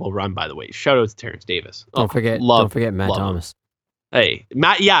unbelievable run, by the way. Shout out to Terrence Davis. Don't forget Matt Thomas. Hey,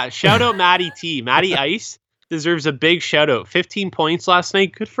 Matt, shout out Matty T. Matty Ice deserves a big shout out. 15 points last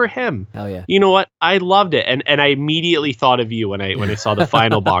night. Good for him. Hell yeah. You know what? I loved it. And I immediately thought of you when I saw the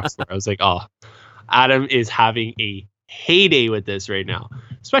final box score. I was like, oh, Adam is having a heyday with this right now,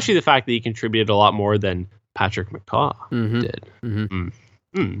 especially the fact that he contributed a lot more than Patrick McCaw did.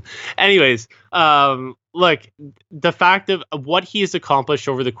 Anyways, look, the fact of what he has accomplished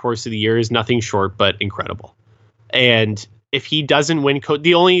over the course of the year is nothing short but incredible. And if he doesn't win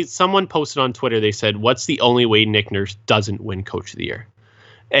someone posted on Twitter, they said, what's the only way Nick Nurse doesn't win Coach of the Year?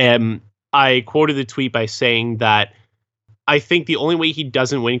 And I quoted the tweet by saying that I think the only way he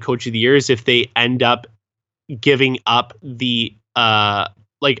doesn't win Coach of the Year is if they end up giving up the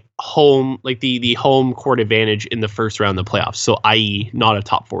home court advantage in the first round of the playoffs. So i.e. not a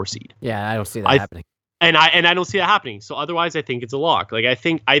top 4 seed. Yeah, I don't see that happening. And I don't see that happening. So otherwise I think it's a lock. Like I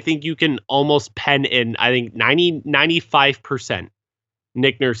think you can almost pen in, I think 95%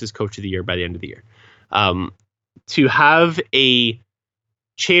 Nick Nurse is Coach of the Year by the end of the year. To have a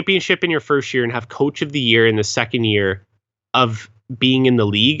championship in your first year and have Coach of the Year in the second year of being in the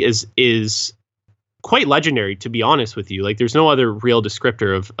league is quite legendary, to be honest with you. Like, there's no other real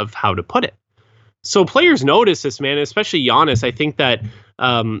descriptor of how to put it. So players notice this, man, especially Giannis. I think that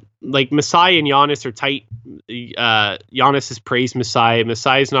like Masai and Giannis are tight. Giannis has praised Masai.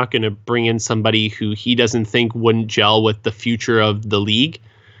 Masai's not going to bring in somebody who he doesn't think wouldn't gel with the future of the league.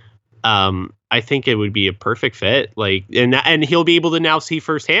 I think it would be a perfect fit. Like, and he'll be able to now see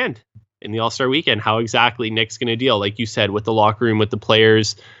firsthand in the All-Star weekend how exactly Nick's going to deal, like you said, with the locker room, with the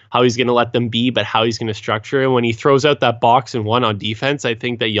players, how he's going to let them be, but how he's going to structure it. When he throws out that box and one on defense, I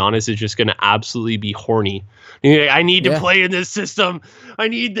think that Giannis is just going to absolutely be horny. Like, I need to play in this system. I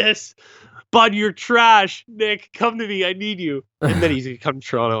need this. Bud, you're trash. Nick, come to me. I need you. And then he's going to come to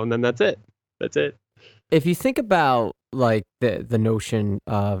Toronto, and then that's it. That's it. If you think about like the notion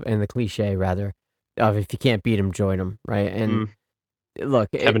of, and the cliche rather, of if you can't beat him, join him, right? And look,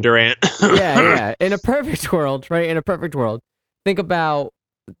 Kevin Durant. yeah. In a perfect world, right? In a perfect world, think about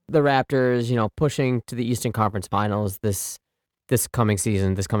the Raptors, pushing to the Eastern Conference Finals this coming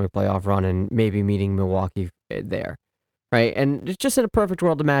season, this coming playoff run, and maybe meeting Milwaukee there, right? And it's just in a perfect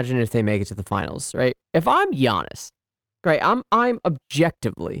world, imagine if they make it to the finals, right? If I'm Giannis, right? I'm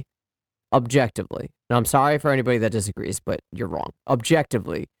objectively, and I'm sorry for anybody that disagrees, but you're wrong.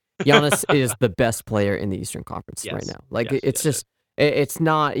 Objectively, Giannis is the best player in the Eastern Conference right now. Like, it's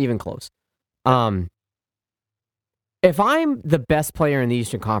not even close. If I'm the best player in the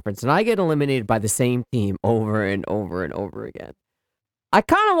Eastern Conference and I get eliminated by the same team over and over and over again, I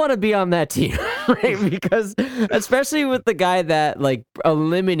kind of want to be on that team, right? Because especially with the guy that like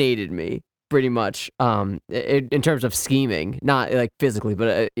eliminated me pretty much, in terms of scheming, not like physically,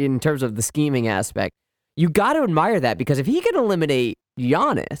 but in terms of the scheming aspect, you got to admire that, because if he can eliminate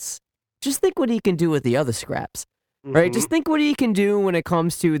Giannis, just think what he can do with the other scraps, right? Just think what he can do when it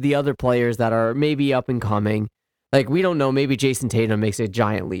comes to the other players that are maybe up and coming. Like, we don't know, maybe Jason Tatum makes a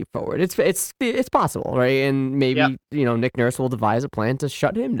giant leap forward. It's possible, right? And maybe, Nick Nurse will devise a plan to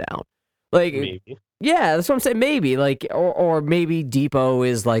shut him down. Like, maybe. Yeah, that's what I'm saying. Maybe, like, or maybe Depot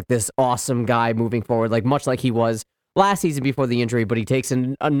is like this awesome guy moving forward, like much like he was last season before the injury, but he takes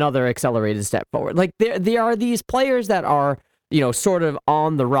another accelerated step forward. Like, there are these players that are, sort of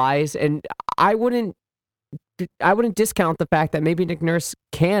on the rise, and I wouldn't discount the fact that maybe Nick Nurse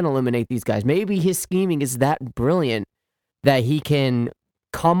can eliminate these guys. Maybe his scheming is that brilliant that he can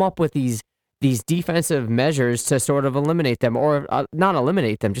come up with these defensive measures to sort of eliminate them, or not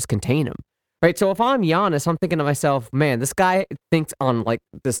eliminate them, just contain them. Right? So if I'm Giannis, I'm thinking to myself, man, this guy thinks on like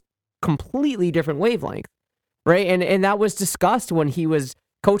this completely different wavelength. Right? And that was discussed when he was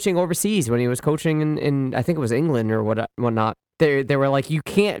coaching overseas, when he was coaching in I think it was England or whatnot. They were like, you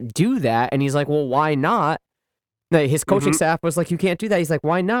can't do that. And he's like, well, why not? His coaching staff was like, you can't do that. He's like,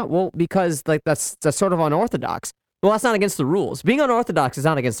 why not? Well, because like that's sort of unorthodox. Well, that's not against the rules. Being unorthodox is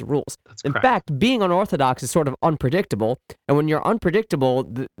not against the rules. In fact, being unorthodox is sort of unpredictable. And when you're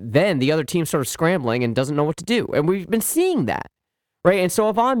unpredictable, then the other team's sort of scrambling and doesn't know what to do. And we've been seeing that, right? And so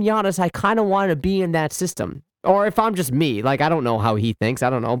if I'm Giannis, I kind of want to be in that system. Or if I'm just me, like, I don't know how he thinks. I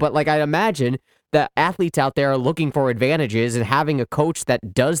don't know. But like, I imagine that athletes out there are looking for advantages, and having a coach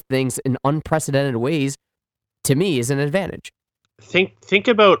that does things in unprecedented ways, to me, is an advantage. Think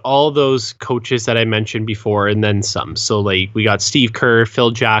about all those coaches that I mentioned before, and then some. So like, we got Steve Kerr, Phil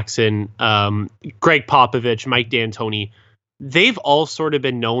Jackson, Greg Popovich, Mike D'Antoni. They've all sort of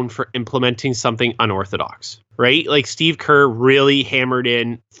been known for implementing something unorthodox, right? Like, Steve Kerr really hammered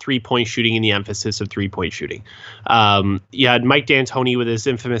in 3-point shooting and the emphasis of 3-point shooting. You had Mike D'Antoni with his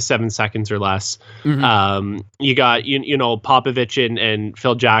infamous 7 seconds or less. You got, Popovich and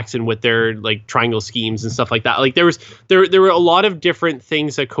Phil Jackson with their like triangle schemes and stuff like that. Like, there were a lot of different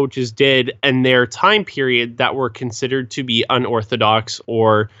things that coaches did in their time period that were considered to be unorthodox,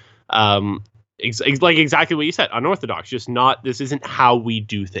 or like exactly what you said, unorthodox. Just not, this isn't how we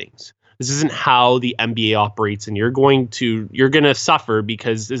do things. This isn't how the NBA operates, and you're going to suffer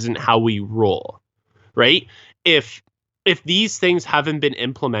because this isn't how we roll, right? If these things haven't been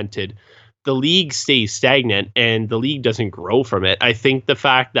implemented, the league stays stagnant and the league doesn't grow from it. I think the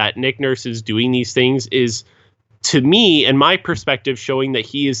fact that Nick Nurse is doing these things is, to me, in my perspective, showing that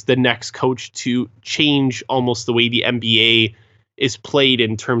he is the next coach to change almost the way the NBA is played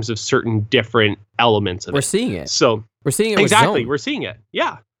in terms of certain different elements of it. We're seeing it. So we're seeing it. Exactly. We're seeing it.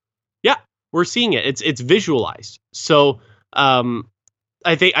 Yeah. We're seeing it. It's visualized. So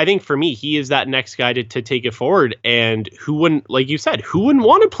I think for me, he is that next guy to take it forward. And who wouldn't, like you said, who wouldn't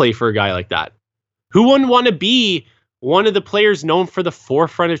want to play for a guy like that? Who wouldn't want to be one of the players known for the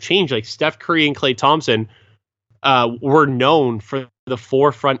forefront of change? Like Steph Curry and Klay Thompson were known for the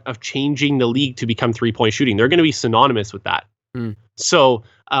forefront of changing the league to become 3-point shooting. They're going to be synonymous with that. So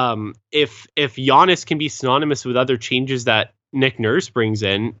if Giannis can be synonymous with other changes that Nick Nurse brings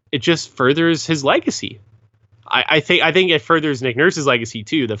in, it just furthers his legacy. I think it furthers Nick Nurse's legacy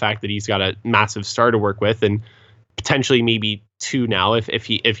too. The fact that he's got a massive star to work with, and potentially maybe two now if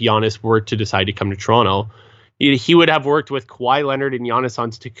Giannis were to decide to come to Toronto, he would have worked with Kawhi Leonard and Giannis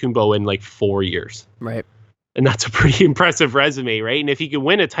Antetokounmpo in like 4 years. Right. And that's a pretty impressive resume, right? And if he could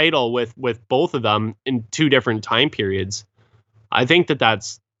win a title with both of them in 2 different time periods, I think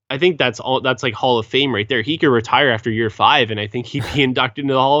that's like Hall of Fame right there. He could retire after year 5, and I think he'd be inducted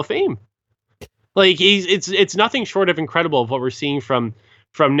into the Hall of Fame. Like it's nothing short of incredible of what we're seeing from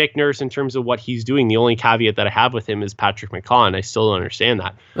Nick Nurse in terms of what he's doing. The only caveat that I have with him is Patrick McCaw, and I still don't understand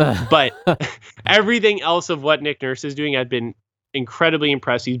that. But everything else of what Nick Nurse is doing, I've been incredibly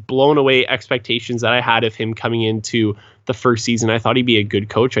impressed. He's blown away expectations that I had of him coming into the first season. I thought he'd be a good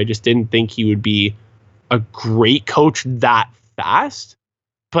coach. I just didn't think he would be a great coach that fast.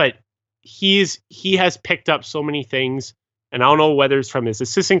 But he has picked up so many things, and I don't know whether it's from his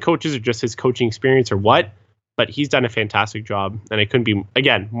assistant coaches or just his coaching experience or what, but he's done a fantastic job, and I couldn't be,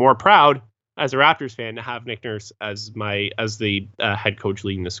 again, more proud as a Raptors fan to have Nick Nurse as the head coach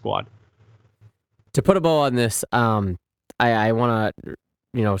leading the squad. To put a bow on this, I want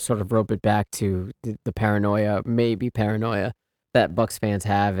to, sort of rope it back to the paranoia that Bucks fans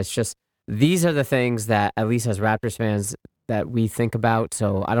have. It's just, these are the things that, at least as Raptors fans, that we think about.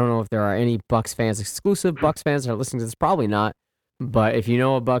 So I don't know if there are any Bucks fans, exclusive Bucks fans that are listening to this. Probably not. But if you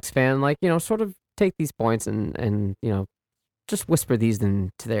know a Bucks fan, sort of take these points and just whisper these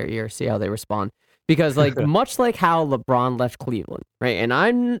into their ear, see how they respond. Because much like how LeBron left Cleveland, right?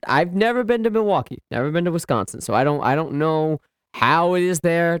 And I've never been to Milwaukee, never been to Wisconsin, so I don't know how it is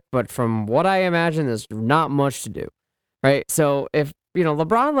there. But from what I imagine, there's not much to do, right? So if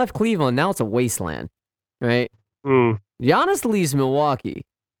LeBron left Cleveland, now it's a wasteland, right? Giannis leaves Milwaukee.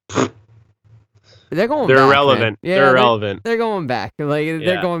 They're going. They're irrelevant. Yeah, they're irrelevant. They're going back. They're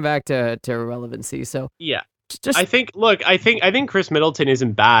going back to irrelevancy. So yeah. I think Chris Middleton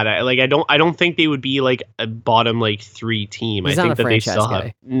isn't bad. I don't think they would be like a bottom 3 team. He's I think not a that they franchise still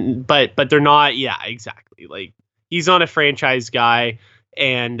guy. have, but they're not. Yeah, exactly. Like, he's not a franchise guy,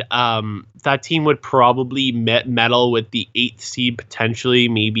 and that team would probably medal with the 8th seed, potentially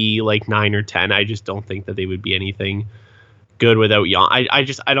maybe 9 or 10. I just don't think that they would be anything good without Jan. I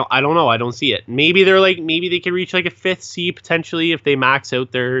don't know. I don't see it. Maybe maybe they could reach a 5th seed potentially if they max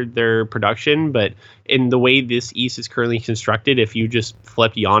out their production. But in the way this East is currently constructed, if you just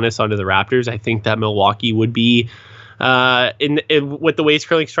flipped Giannis onto the Raptors, I think that Milwaukee would be with the way it's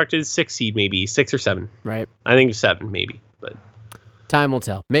currently constructed, 6th seed, maybe 6 or 7. Right. I think 7 maybe, but time will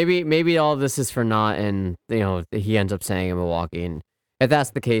tell. Maybe all of this is for naught, and he ends up staying in Milwaukee. And if that's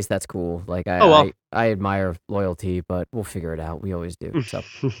the case, that's cool. I admire loyalty, but we'll figure it out. We always do. So,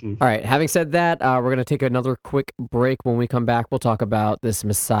 all right. Having said that, we're going to take another quick break. When we come back, we'll talk about this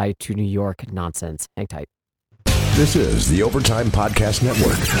Masai to New York nonsense. Hang tight. This is the Overtime Podcast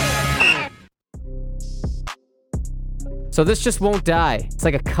Network. So this just won't die. It's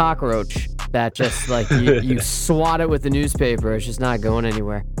like a cockroach that just you swat it with the newspaper. It's just not going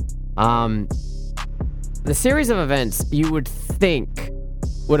anywhere. The series of events you would think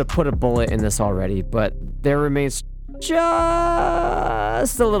would have put a bullet in this already, but there remains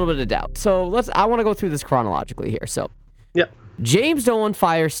just a little bit of doubt. So I want to go through this chronologically here. So, yeah, James Dolan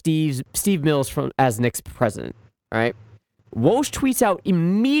fires Steve Mills as Knicks president. All right, Woj tweets out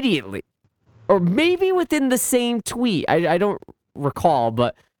immediately, or maybe within the same tweet. I don't recall,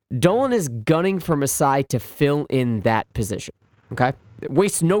 but Dolan is gunning for Masai to fill in that position. Okay,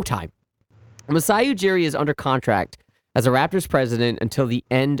 wastes no time. Masai Ujiri is under contract as a Raptors president until the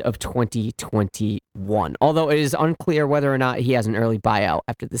end of 2021, although it is unclear whether or not he has an early buyout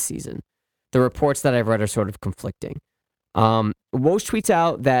after the season. The reports that I've read are sort of conflicting. Woj tweets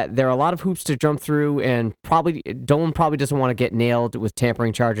out that there are a lot of hoops to jump through, and Dolan probably doesn't want to get nailed with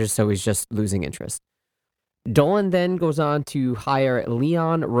tampering charges, so he's just losing interest. Dolan then goes on to hire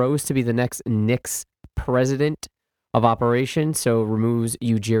Leon Rose to be the next Knicks president of operations, so removes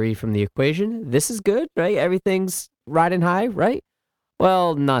Ujiri from the equation. This is good, right? Everything's riding high, right?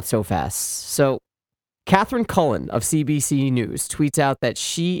 Well, not so fast. So Catherine Cullen of CBC News tweets out that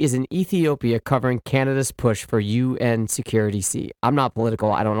she is in Ethiopia covering Canada's push for UN Security C. I'm not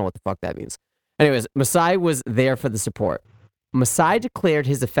political. I don't know what the fuck that means. Anyways, Masai was there for the support. Masai declared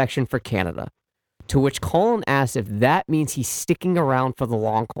his affection for Canada, to which Cullen asked if that means he's sticking around for the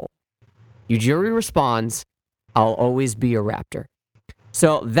long haul. Ujiri responds, "I'll always be a Raptor."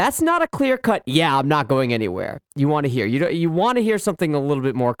 So that's not a clear-cut, yeah, I'm not going anywhere. You want to hear. You want to hear something a little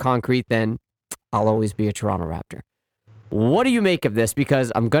bit more concrete than, "I'll always be a Toronto Raptor." What do you make of this? Because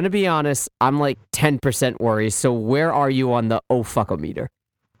I'm going to be honest, I'm 10% worried. So where are you on the oh fuck-o-meter?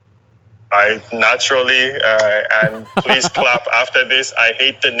 I naturally, and please clap after this, I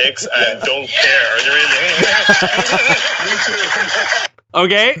hate the Knicks and don't care.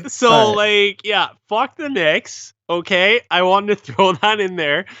 Okay, so Right. fuck the Knicks. Okay, I wanted to throw that in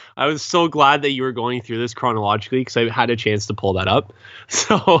there. I was so glad that you were going through this chronologically because I had a chance to pull that up.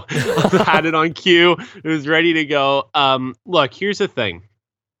 So I had it on cue. It was ready to go. Look, here's the thing.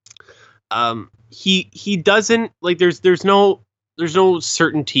 He doesn't like. There's no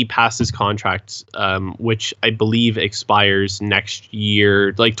certainty past his contract, which I believe expires next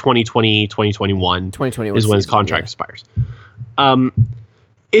year, like 2020, 2021. 2021 is when his season, contract yeah. expires.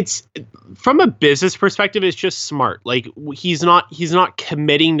 It's from a business perspective, it's just smart. Like he's not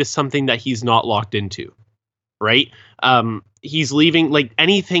committing to something that he's not locked into, right? He's leaving, like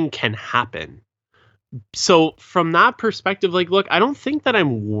anything can happen. So from that perspective, like, look, I don't think that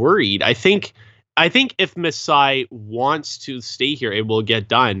I'm worried. I think if Masai wants to stay here, it will get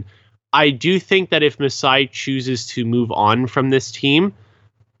done. I do think that if Masai chooses to move on from this team,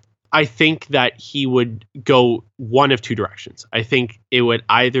 I think that he would go one of two directions. I think it would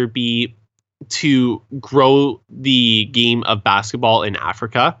either be to grow the game of basketball in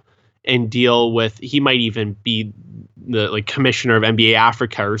Africa and deal with, he might even be the like commissioner of NBA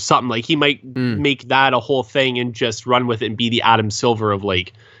Africa or something. Like he might make that a whole thing and just run with it and be the Adam Silver of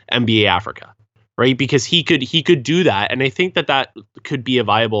like NBA Africa, right? Because he could do that. And I think that could be a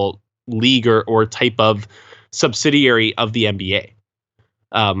viable league or type of subsidiary of the NBA.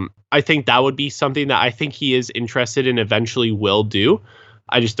 I think that would be something that I think he is interested in, eventually will do.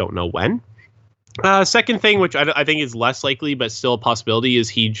 I just don't know when. Second thing, which I think is less likely, but still a possibility, is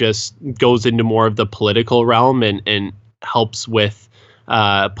he just goes into more of the political realm and helps with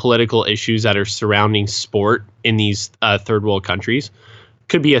political issues that are surrounding sport in these third world countries.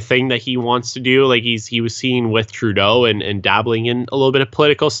 Could be a thing that he wants to do. Like he was seen with Trudeau and dabbling in a little bit of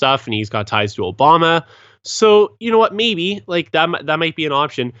political stuff, and he's got ties to Obama. So you know what? Maybe like that might be an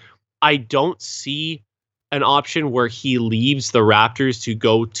option. I don't see an option where he leaves the Raptors to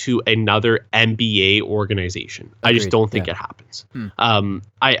go to another NBA organization. Agreed. I just don't think it happens.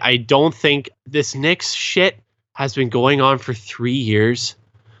 I don't think this Knicks shit has been going on for 3 years.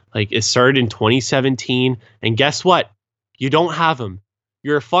 Like it started in 2017, and guess what? You don't have him.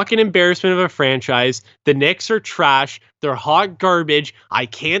 You're a fucking embarrassment of a franchise. The Knicks are trash. They're hot garbage. I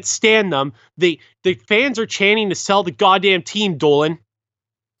can't stand them. The fans are chanting to sell the goddamn team, Dolan.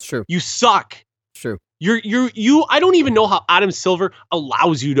 It's true. You suck. It's true. You I don't even know how Adam Silver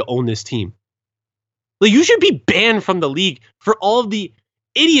allows you to own this team. Like you should be banned from the league for all of the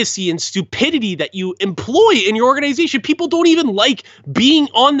idiocy and stupidity that you employ in your organization. People don't even like being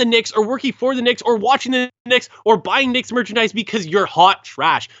on the Knicks or working for the Knicks or watching the Knicks or buying Knicks merchandise because you're hot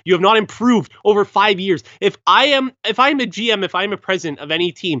trash. You have not improved over 5 years. If I'm a GM, if I'm a president of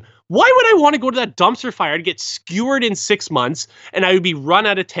any team, why would I want to go to that dumpster fire? I'd get skewered in 6 months and I would be run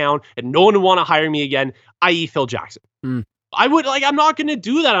out of town and no one would want to hire me again, i.e. Phil Jackson. I'm not going to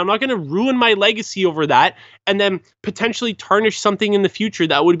do that. I'm not going to ruin my legacy over that and then potentially tarnish something in the future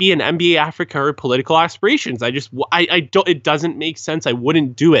that would be an NBA Africa or political aspirations. I don't, it doesn't make sense. I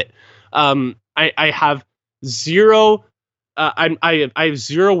wouldn't do it. I have zero, I have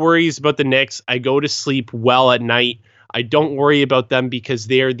zero worries about the Knicks. I go to sleep well at night. I don't worry about them because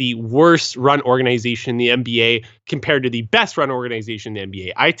they are the worst run organization in the NBA compared to the best run organization in the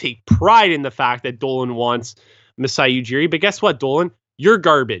NBA. I take pride in the fact that Dolan wants Masai Ujiri, but guess what, Dolan? You're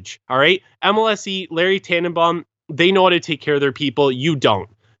garbage, all right? MLSE, Larry Tannenbaum, they know how to take care of their people. You don't.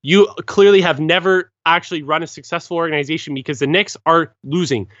 You clearly have never actually run a successful organization because the Knicks are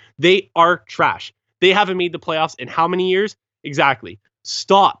losing. They are trash. They haven't made the playoffs in how many years? Exactly.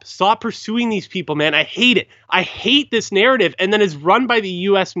 Stop pursuing these people, man. I hate it. I hate this narrative. And then it's run by the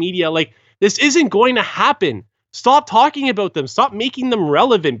US media. Like, this isn't going to happen. Stop talking about them. Stop making them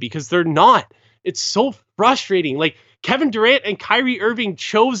relevant because they're not. It's so frustrating. Like, Kevin Durant and Kyrie Irving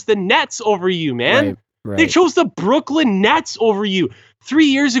chose the Nets over you, man. Right. They chose the Brooklyn Nets over you. 3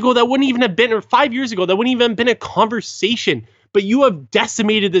 years ago, that wouldn't even have been, or 5 years ago, that wouldn't even have been a conversation. But you have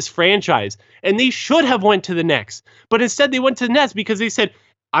decimated this franchise, and they should have went to the Knicks. But instead, they went to the Nets because they said,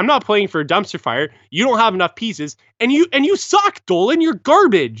 I'm not playing for a dumpster fire. You don't have enough pieces, and you suck, Dolan. You're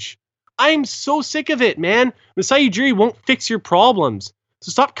garbage. I'm so sick of it, man. Masai Ujiri won't fix your problems.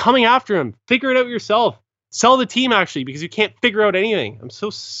 So stop coming after him. Figure it out yourself. Sell the team, actually, because you can't figure out anything. I'm so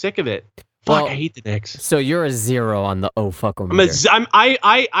sick of it. Fuck, I hate the Knicks. So you're a 0 on the fuck-o-meter. I'm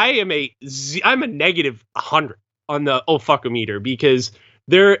a negative 100 on the fuck-o-meter because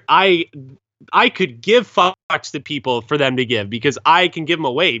I could give fucks to people for them to give because I can give them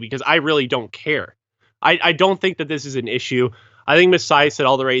away because I really don't care. I don't think that this is an issue. I think Masai said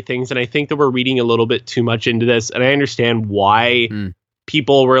all the right things, and I think that we're reading a little bit too much into this, and I understand why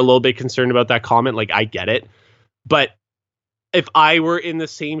people were a little bit concerned about that comment. Like, I get it. But if I were in the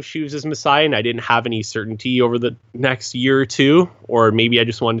same shoes as Masai and I didn't have any certainty over the next year or two, or maybe I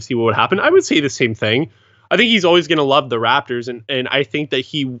just wanted to see what would happen, I would say the same thing. I think he's always going to love the Raptors, and I think that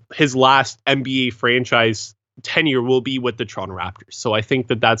his last NBA franchise tenure will be with the Toronto Raptors. So I think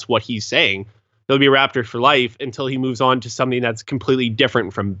that that's what he's saying. He'll be a Raptor for life until he moves on to something that's completely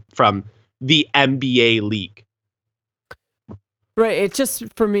different from the NBA league. Right. It's just,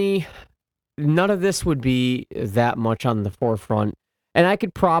 for me, none of this would be that much on the forefront. And I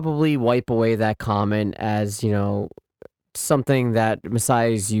could probably wipe away that comment as, something that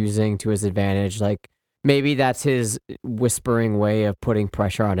Masai is using to his advantage. Like, maybe that's his whispering way of putting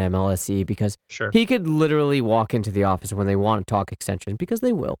pressure on MLSE, because he could literally walk into the office when they want to talk extension, because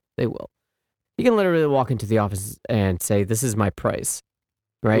they will. He can literally walk into the office and say, this is my price,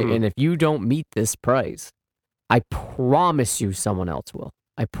 right? And if you don't meet this price, I promise you someone else will.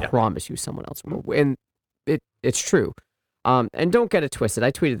 I promise you someone else will. And it's true. And don't get it twisted.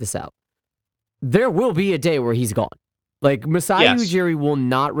 I tweeted this out. There will be a day where he's gone. Like, Masai Ujiri will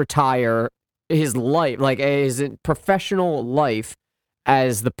not retire his life, like his professional life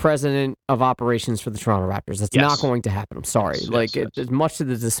as the president of operations for the Toronto Raptors. That's not going to happen. I'm sorry. It's much to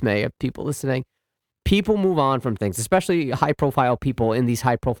the dismay of people listening. People move on from things, especially high-profile people in these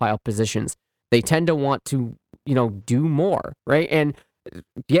high-profile positions. They tend to want to, do more, right? And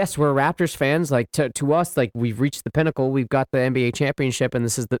yes, we're Raptors fans. Like, to us, like, we've reached the pinnacle. We've got the NBA championship, and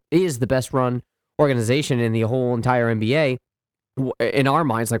this is the best run organization in the whole entire NBA. In our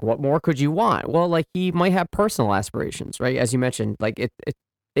minds, like, what more could you want? Well, like, he might have personal aspirations, right? As you mentioned, like,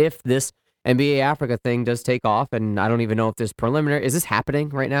 if this NBA Africa thing does take off, and I don't even know if this preliminary, is this happening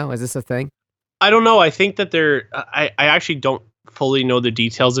right now? Is this a thing? I don't know. I think that I actually don't fully know the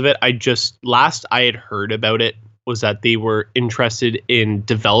details of it. Last I had heard about it was that they were interested in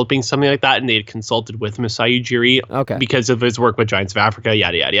developing something like that, and they had consulted with Masai Ujiri because of his work with Giants of Africa,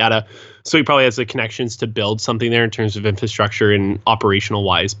 yada, yada, yada. So he probably has the connections to build something there in terms of infrastructure and operational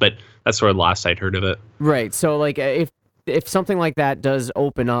wise, but that's sort of the last I'd heard of it. Right. So, like, if something like that does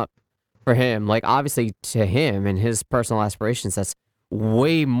open up for him, like, obviously to him and his personal aspirations, that's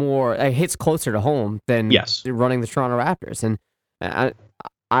way more, it hits closer to home than running the Toronto Raptors. And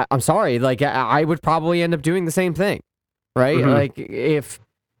I'm sorry, like, I would probably end up doing the same thing, right? Like, if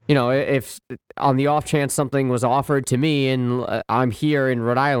on the off chance something was offered to me and I'm here in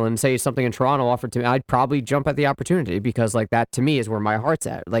Rhode Island, say something in Toronto offered to me, I'd probably jump at the opportunity, because, like, that to me is where my heart's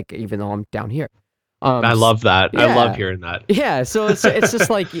at, like, even though I'm down here. I love that. Yeah. I love hearing that. Yeah, so it's just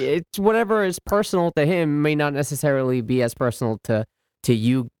like, it's whatever is personal to him may not necessarily be as personal to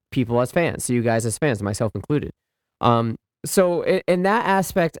you people as fans, to you guys as fans, myself included. So in that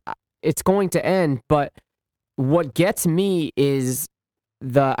aspect, it's going to end. But what gets me is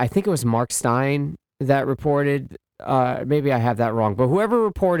I think it was Mark Stein that reported, maybe I have that wrong, but whoever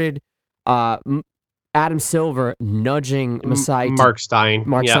reported Adam Silver nudging Masai. Mark Stein.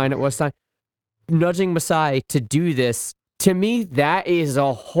 Stein, it was Stein. Nudging Masai to do this. To me, that is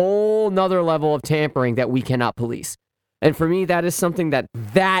a whole nother level of tampering that we cannot police. And for me, that is something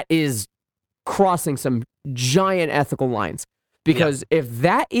that is crossing some giant ethical lines. Because if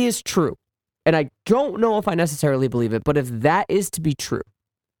that is true, and I don't know if I necessarily believe it, but if that is to be true,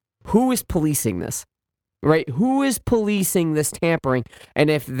 who is policing this? Right? Who is policing this tampering? And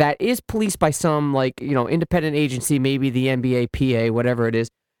if that is policed by some, like, independent agency, maybe the NBA, PA, whatever it is,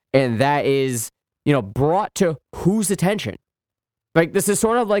 and that is, brought to whose attention? Like, this is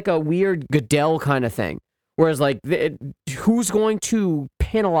sort of like a weird Goodell kind of thing. Whereas, like, who's going to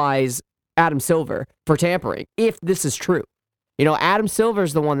penalize Adam Silver for tampering if this is true? Adam Silver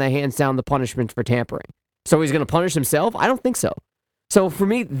is the one that hands down the punishment for tampering. So he's going to punish himself? I don't think so. So for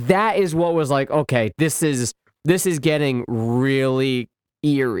me, that is what was like, okay, this is getting really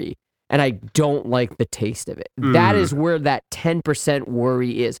eerie, and I don't like the taste of it. That is where that 10%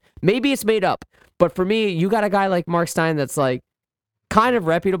 worry is. Maybe it's made up, but for me, you got a guy like Mark Stein that's, like, kind of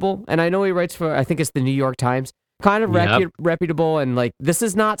reputable, and I know he writes for, I think it's the New York Times, kind of reputable, and, like, this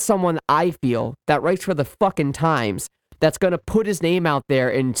is not someone I feel that writes for the fucking Times that's going to put his name out there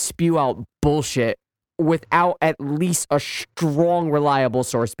and spew out bullshit without at least a strong, reliable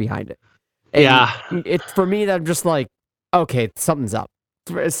source behind it. And for me, I'm just like, okay, something's up.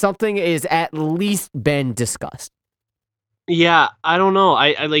 Something is at least been discussed. Yeah, I don't know.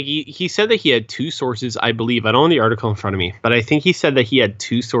 I like he said that he had two sources, I believe. I don't have the article in front of me, but I think he said that he had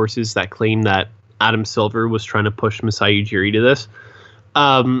two sources that claimed that Adam Silver was trying to push Masai Ujiri to this.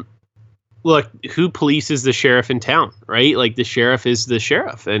 look, who polices the sheriff in town, right? Like the sheriff is the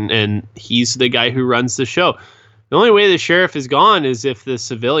sheriff, and he's the guy who runs the show. The only way the sheriff is gone is if the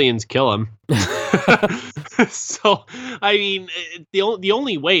civilians kill him. So, I mean, the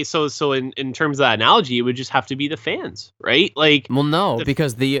only way. So in terms of that analogy, it would just have to be the fans, right? Like, Well, no,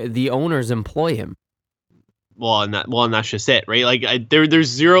 because the owners employ him. and that's just it, right? Like, there's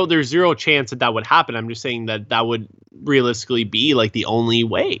zero chance that would happen. I'm just saying that would realistically be like the only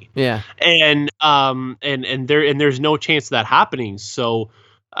way. Yeah. And there's no chance of that happening. So,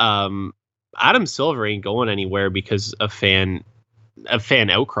 Adam Silver ain't going anywhere because of fan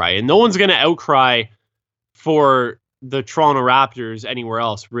outcry, and no one's gonna outcry for the Toronto Raptors anywhere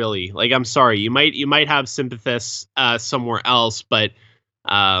else, really. Like, I'm sorry, you might have sympathists somewhere else, but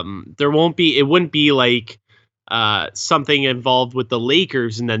there won't be. It wouldn't be like something involved with the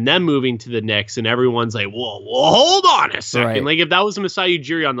Lakers and then them moving to the Knicks, and everyone's like, whoa, hold on a second. Right. Like, if that was Masai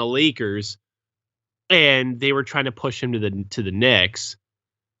Ujiri on the Lakers and they were trying to push him to the Knicks,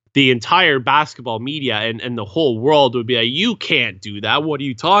 the entire basketball media and the whole world would be like, you can't do that. What are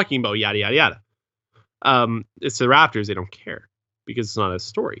you talking about? Yada, yada, yada. It's the Raptors. They don't care because it's not a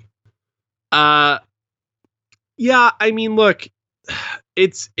story. Yeah, I mean, look,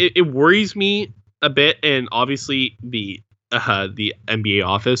 it worries me a bit. And obviously the NBA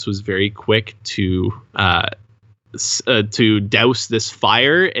office was very quick to douse this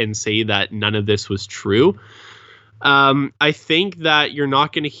fire and say that none of this was true. I think that you're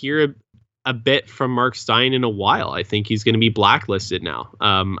not going to hear a bit from Mark Stein in a while. I think he's going to be blacklisted now.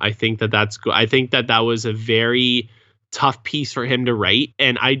 I think that was a very tough piece for him to write.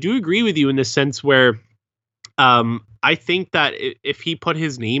 And I do agree with you in the sense where I think that if he put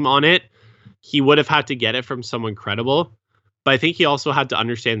his name on it, he would have had to get it from someone credible. But I think he also had to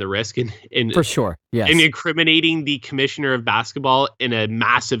understand the risk in For sure. Yes. in incriminating the commissioner of basketball in a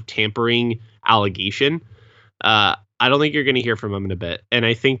massive tampering allegation. I don't think you're going to hear from him in a bit. And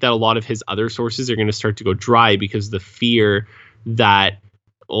I think that a lot of his other sources are going to start to go dry because the fear that,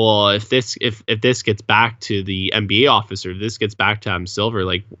 well, if this gets back to the NBA officer, this gets back to Adam Silver,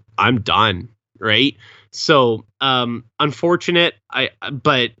 like, I'm done. Right. So, unfortunate.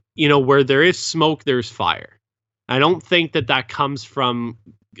 But you know, where there is smoke, there's fire. I don't think that comes from,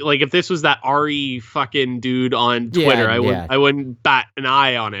 like, if this was that Ari fucking dude on Twitter, I wouldn't bat an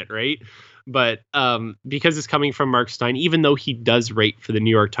eye on it. Right. But because it's coming from Mark Stein, even though he does write for the New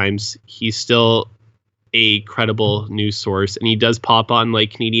York Times, he's still a credible news source, and he does pop on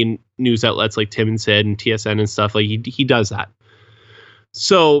like Canadian news outlets like Tim and Sid and TSN and stuff. Like he does that.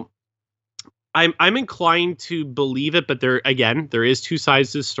 So I'm inclined to believe it, but there is two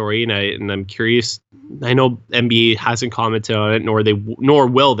sides to the story, and I'm curious. I know NBA hasn't commented on it, nor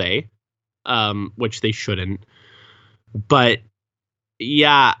will they, which they shouldn't. But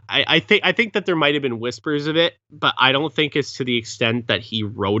yeah, I think that there might have been whispers of it, but I don't think it's to the extent that he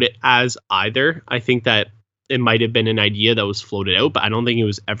wrote it as either. I think that it might have been an idea that was floated out, but I don't think it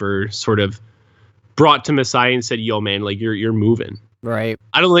was ever sort of brought to Masai and said, "Yo, man, like you're moving." Right.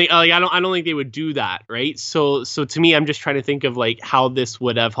 I don't think they would do that, right? So to me, I'm just trying to think of like how this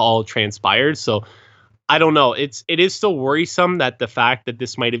would have all transpired. So I don't know. It is still worrisome that the fact that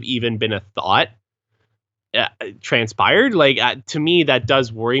this might have even been a thought transpired. Like to me, that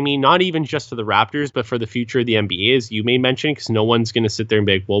does worry me. Not even just for the Raptors, but for the future of the NBA, as you may mention, because no one's going to sit there and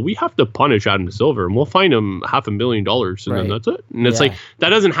be like, "Well, we have to punish Adam Silver and we'll fine him $500,000 and then that's it." And it's like that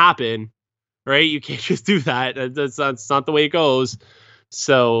doesn't happen. Right? You can't just do that. That's not the way it goes.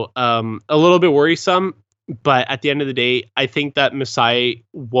 So a little bit worrisome, but at the end of the day, I think that Masai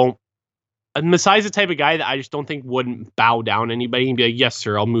won't. Masai's the type of guy that I just don't think wouldn't bow down to anybody and be like, "Yes,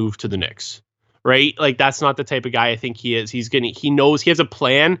 sir, I'll move to the Knicks." Right? Like that's not the type of guy I think he is. He knows he has a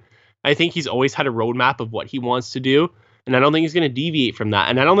plan. I think he's always had a roadmap of what he wants to do, and I don't think he's going to deviate from that.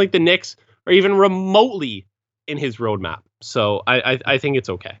 And I don't think the Knicks are even remotely in his roadmap. So I think it's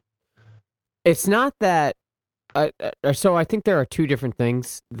okay. It's not that. So I think there are two different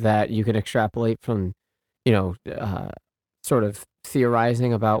things that you can extrapolate from, sort of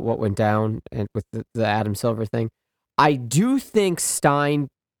theorizing about what went down and with the Adam Silver thing. I do think Stein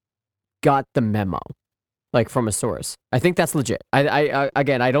got the memo, like from a source. I think that's legit.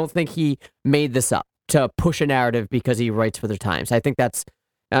 I don't think he made this up to push a narrative because he writes for the Times. I think that's.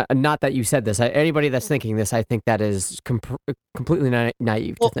 Not that you said this. Anybody that's thinking this, I think that is completely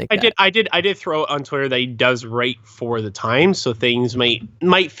naive to think. I did throw on Twitter that he does write for the Times, so things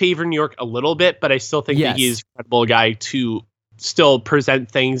might favor New York a little bit, but I still think that he is a credible guy to still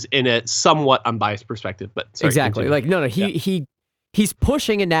present things in a somewhat unbiased perspective. But sorry, exactly, continue. He's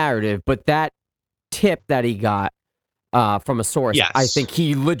pushing a narrative, but that tip that he got from a source. Yes. I think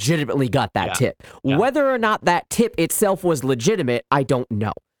he legitimately got that tip. Yeah. Whether or not that tip itself was legitimate, I don't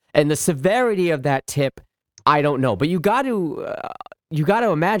know. And the severity of that tip, I don't know. But you got to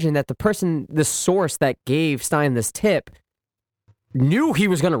imagine that the source that gave Stein this tip knew he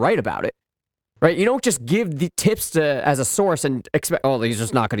was going to write about it. Right? You don't just give the tips as a source and expect, oh, he's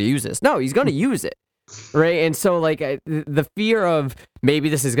just not going to use this. No, he's going to use it. Right? And so, like, the fear of maybe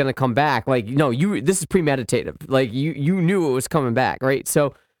this is going to come back, like, no, this is premeditative. Like, you knew it was coming back, right?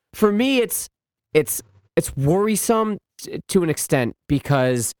 So, for me, it's worrisome to an extent,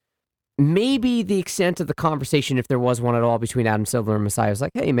 because maybe the extent of the conversation, if there was one at all, between Adam Silver and Masai was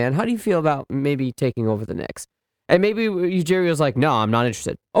like, hey, man, how do you feel about maybe taking over the Knicks? And maybe Ujiri was like, no, I'm not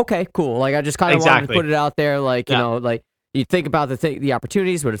interested. Okay, cool. Like, I just kind of wanted to put it out there. Like, you know, like, you think about the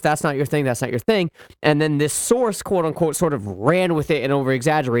opportunities, but if that's not your thing, that's not your thing. And then this source, quote unquote, sort of ran with it and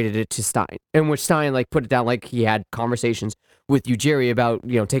over-exaggerated it to Stein, in which Stein, like, put it down like he had conversations with Ujiri about,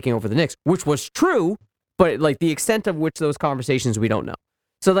 you know, taking over the Knicks, which was true, but, like, the extent of which those conversations, we don't know.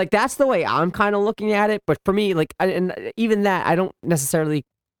 So, like, that's the way I'm kind of looking at it. But for me, like, and even that, I don't necessarily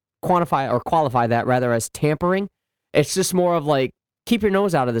qualify that rather as tampering. It's just more of like, keep your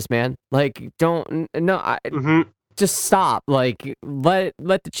nose out of this, man. Like, just stop. Like, let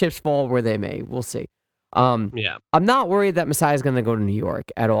the chips fall where they may. We'll see. I'm not worried that Masai is going to go to New York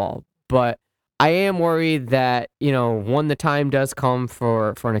at all, but I am worried that, you know, when the time does come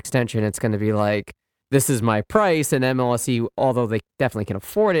for an extension, it's going to be like, this is my price, and MLSE, although they definitely can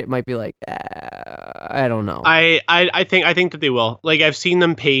afford it, might be like, I don't know. I think that they will. Like, I've seen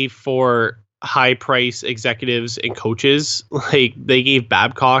them pay for high price executives and coaches. Like, they gave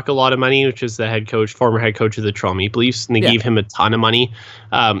Babcock a lot of money, which is the former head coach of the Toronto Maple Leafs, and they gave him a ton of money.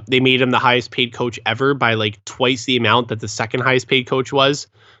 They made him the highest paid coach ever by like twice the amount that the second highest paid coach was.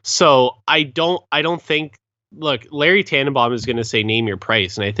 So I don't think, look, Larry Tannenbaum is going to say, name your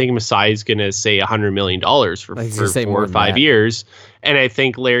price. And I think Masai is going to say $100 million for 4 or 5 years. And I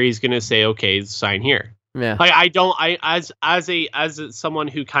think Larry's going to say, okay, sign here. Yeah. Like, as someone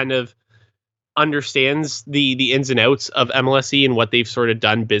who kind of understands the ins and outs of MLSE and what they've sort of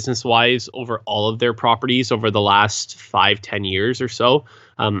done business wise over all of their properties over the last 5-10 years or so,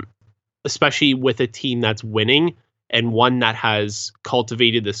 especially with a team that's winning and one that has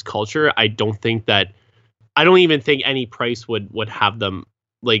cultivated this culture, I don't even think any price would have them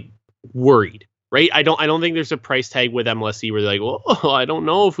like worried, right? I don't think there's a price tag with MLSE where they're like, well, I don't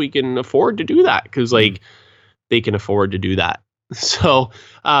know if we can afford to do that, because like they can afford to do that. So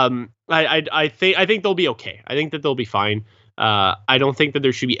I think they'll be okay. I think that they'll be fine. I don't think that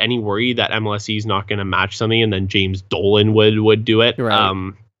there should be any worry that MLSE is not going to match something and then James Dolan would do it.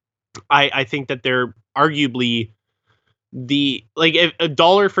 Right. I think that they're arguably if a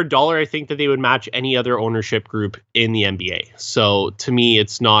dollar for dollar, I think that they would match any other ownership group in the NBA. So to me,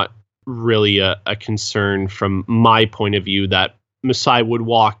 it's not really a concern from my point of view that Masai would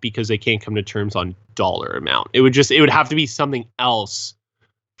walk because they can't come to terms on dollar amount. It would have to be something else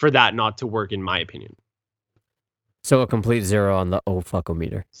for that not to work, in my opinion. So a complete zero on the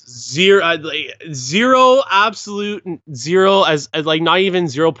fuckometer. Zero, absolute zero, as like not even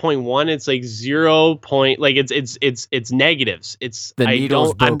 0.1. It's like 0. Like it's negatives. It's the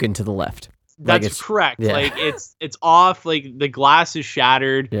needle's broken to the left. That's correct. Yeah. Like it's off. Like the glass is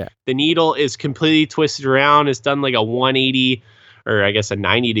shattered. Yeah. The needle is completely twisted around. It's done like a 180. Or I guess a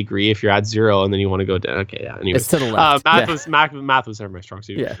 90 degree if you're at 0 and then you want to go down. Okay, yeah. Anyways, it's to the left. Math was never my strong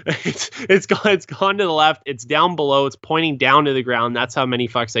suit. Yeah. It's gone to the left. It's down below. It's pointing down to the ground. That's how many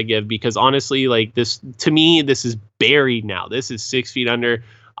fucks I give, because honestly, like this, to me, this is buried now. This is 6 feet under.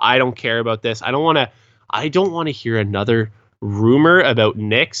 I don't care about this. I don't want to hear another rumor about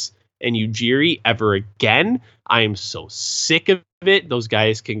Knicks and Ujiri ever again. I am so sick of it. Those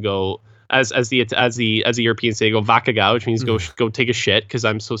guys can go. As the Europeans say, go vakaga, which means go take a shit, because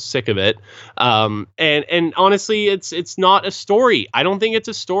I'm so sick of it. And honestly, it's not a story. I don't think it's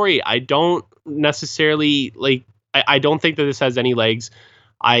a story. I don't necessarily I don't think that this has any legs.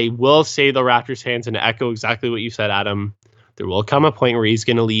 I will say, the Raptors fans, and echo exactly what you said, Adam, there will come a point where he's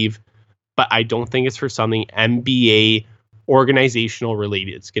going to leave, but I don't think it's for something NBA organizational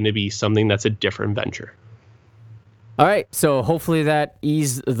related. It's going to be something that's a different venture. All right, so hopefully that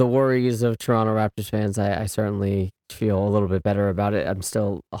eased the worries of Toronto Raptors fans. I certainly feel a little bit better about it. I'm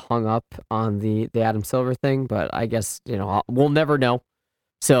still hung up on the Adam Silver thing, but I guess, you know, we'll never know,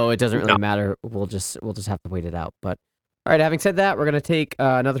 so it doesn't really matter. We'll just have to wait it out. But all right, having said that, we're going to take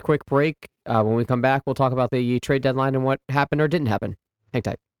another quick break. When we come back, we'll talk about the trade deadline and what happened or didn't happen. Hang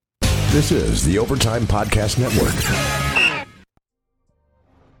tight. This is the Overtime Podcast Network.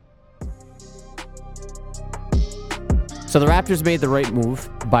 So the Raptors made the right move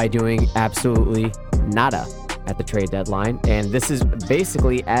by doing absolutely nada at the trade deadline. And this is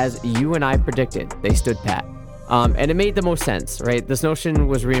basically as you and I predicted. They stood pat. And it made the most sense, right? This notion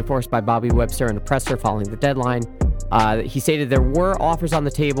was reinforced by Bobby Webster in a presser following the deadline. He stated there were offers on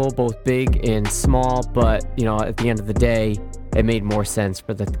the table, both big and small, but, at the end of the day, it made more sense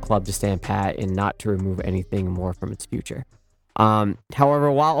for the club to stand pat and not to remove anything more from its future. However,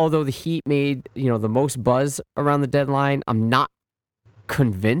 although the Heat made, the most buzz around the deadline, I'm not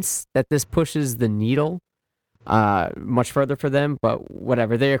convinced that this pushes the needle much further for them, but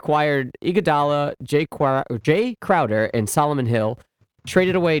whatever. They acquired Iguodala, Jay Crowder, and Solomon Hill,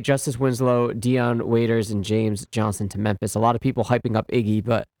 traded away Justice Winslow, Dion Waiters, and James Johnson to Memphis. A lot of people hyping up Iggy,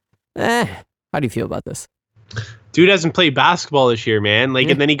 but how do you feel about this? Dude hasn't played basketball this year, man.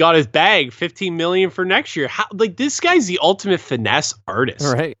 And then he got his bag, $15 million for next year. How, this guy's the ultimate finesse artist.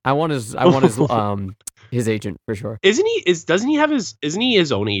 All right, I want his agent for sure. Isn't he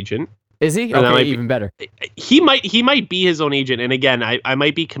his own agent? Is he? Okay, even better. He might be his own agent. And again, I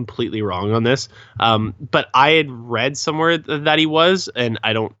might be completely wrong on this. But I had read somewhere that he was, and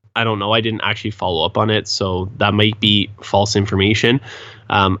I don't know. I didn't actually follow up on it, so that might be false information.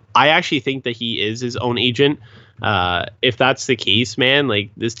 I actually think that he is his own agent. If that's the case, man,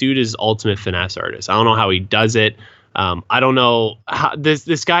 this dude is ultimate finesse artist. I don't know how he does it. I don't know how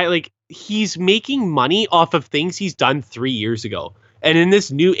this guy, he's making money off of things he's done 3 years ago. And in this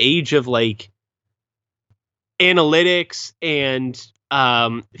new age of analytics and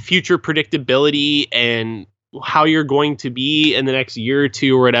future predictability and how you're going to be in the next year or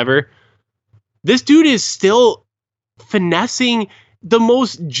two or whatever, this dude is still finessing the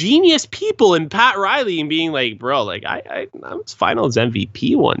most genius people in Pat Riley and being like, bro, I was finals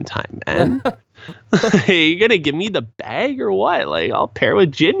MVP one time, man. You gonna give me the bag or what? I'll pair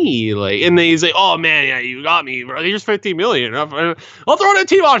with Jimmy. And then he's like, oh man, yeah, you got me, bro. Here's $15 million. I'll throw in a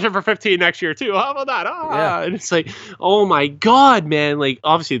team option for 15 next year too. How about that? Yeah. And it's oh my god, man.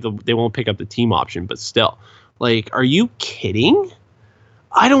 Obviously they won't pick up the team option, but still, are you kidding?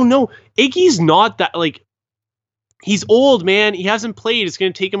 I don't know. Iggy's not that he's old, man. He hasn't played. It's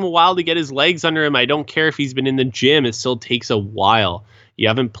going to take him a while to get his legs under him. I don't care if he's been in the gym. It still takes a while. You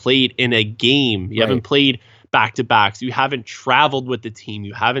haven't played in a game. You haven't played back-to-backs. You haven't traveled with the team.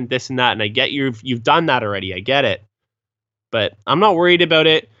 You haven't this and that. And I get you've done that already. I get it. But I'm not worried about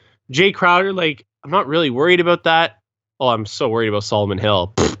it. Jay Crowder, I'm not really worried about that. Oh, I'm so worried about Solomon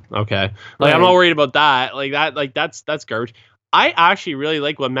Hill. Okay. I'm not worried about that. That's garbage. I actually really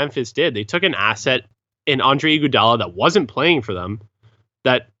like what Memphis did. They took an asset in Andre Iguodala that wasn't playing for them,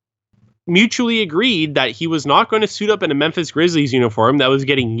 that mutually agreed that he was not going to suit up in a Memphis Grizzlies uniform, that was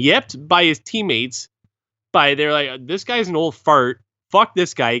getting yipped by his teammates. They're like, this guy's an old fart. Fuck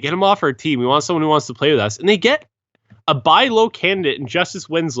this guy. Get him off our team. We want someone who wants to play with us. And they get a buy low candidate in Justice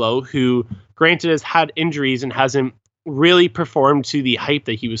Winslow, who granted has had injuries and hasn't really performed to the hype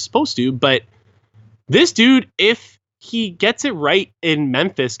that he was supposed to. But this dude, if he gets it right in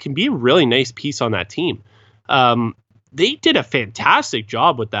Memphis, can be a really nice piece on that team. They did a fantastic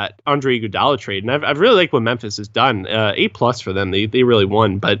job with that Andre Iguodala trade, and I've really liked what Memphis has done. A+ for them. They really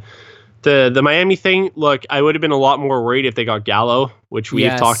won. But the Miami thing, look, I would have been a lot more worried if they got Gallo, which we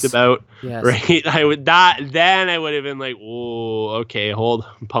have talked about. Yes. Right? I would have been like, oh, okay,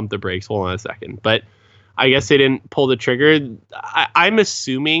 pump the brakes, hold on a second. But I guess they didn't pull the trigger. I'm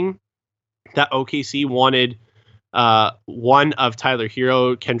assuming that OKC wanted one of Tyler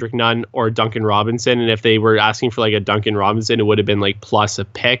Hero, Kendrick Nunn, or Duncan Robinson. And if they were asking for a Duncan Robinson, it would have been plus a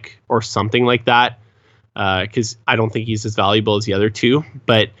pick or something like that. Because I don't think he's as valuable as the other two.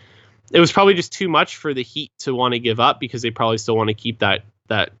 But it was probably just too much for the Heat to want to give up, because they probably still want to keep that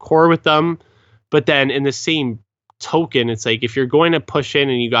core with them. But then in the same token, it's if you're going to push in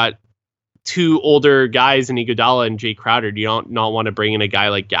and you got two older guys in Iguodala and Jay Crowder, do you not want to bring in a guy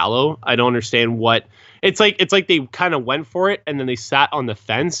like Gallo? I don't understand what it's like they kind of went for it and then they sat on the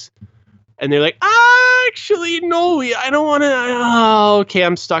fence and they're like, actually, no, I don't want to. Oh, okay,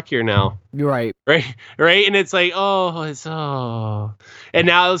 I'm stuck here now. You're right. Right. And it's and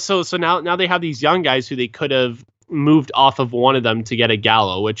now, so now they have these young guys who they could have moved off of one of them to get a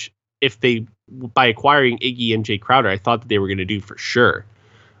Gallo, which if they, by acquiring Iggy and Jay Crowder, I thought that they were going to do for sure.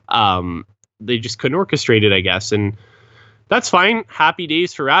 They just couldn't orchestrate it, I guess. And that's fine. Happy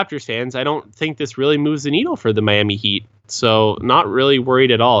days for Raptors fans. I don't think this really moves the needle for the Miami Heat. So not really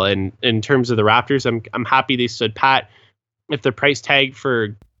worried at all. And in terms of the Raptors, I'm happy they stood pat. If the price tag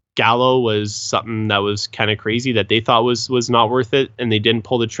for Gallo was something that was kind of crazy that they thought was not worth it and they didn't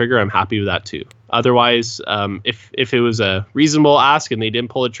pull the trigger, I'm happy with that too. Otherwise, if it was a reasonable ask and they didn't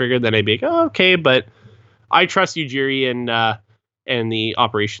pull the trigger, then I'd be like, oh, okay, but I trust Ujiri and the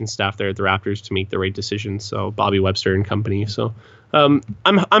operations staff there at the Raptors to make the right decisions. So Bobby Webster and company. So I'm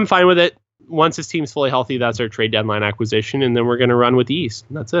fine with it. Once his team's fully healthy, that's our trade deadline acquisition, and then we're going to run with the East.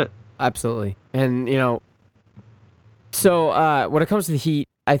 And that's it. Absolutely. And, so when it comes to the Heat,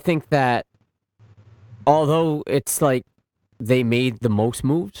 I think that although it's like they made the most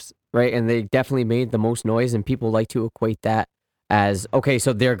moves, right, and they definitely made the most noise, and people like to equate that as, okay,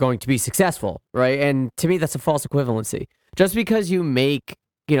 so they're going to be successful, right? And to me, that's a false equivalency. Just because you make,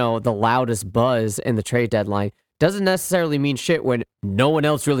 the loudest buzz in the trade deadline doesn't necessarily mean shit when no one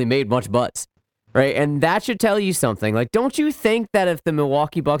else really made much buzz, right? And that should tell you something. Like, don't you think that if the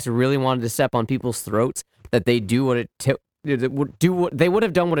Milwaukee Bucks really wanted to step on people's throats, that they would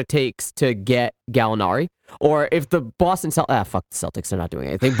have done what it takes to get Gallinari? Or if the Boston Celtics, fuck the Celtics, they're not doing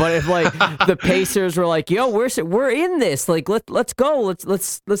anything. But if like the Pacers were like, yo, we're in this, like let's go,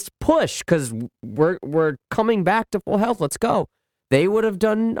 let's push because we're coming back to full health, let's go. They would have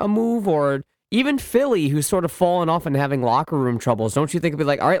done a move. Or even Philly, who's sort of fallen off and having locker room troubles. Don't you think it'd be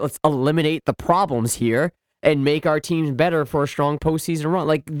like, all right, let's eliminate the problems here and make our teams better for a strong postseason run?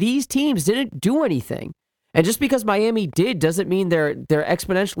 Like, these teams didn't do anything. And just because Miami did doesn't mean they're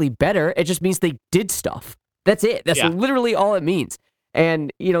exponentially better. It just means they did stuff. That's it. That's literally all it means.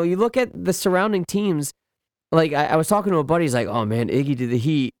 And, you look at the surrounding teams, like I was talking to a buddy, he's like, oh man, Iggy to the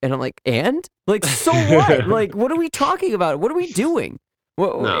Heat. And I'm like, and? Like, so what? Like, what are we talking about? What are we doing?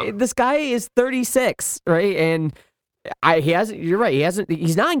 No. This guy is 36, right? And you're right,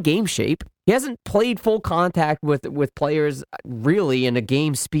 he's not in game shape. He hasn't played full contact with players really in a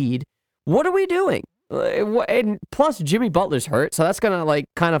game speed. What are we doing? And plus Jimmy Butler's hurt, so that's gonna like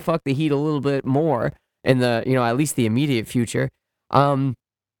kind of fuck the Heat a little bit more in the at least the immediate future. I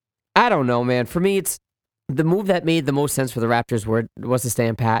don't know, man. For me, it's the move that made the most sense for the Raptors was to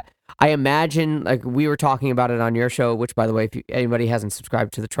stand pat. I imagine, like we were talking about it on your show, which by the way, if anybody hasn't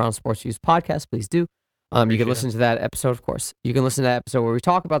subscribed to the Toronto Sports Views podcast, please do. You can listen to that episode, of course. You can listen to that episode where we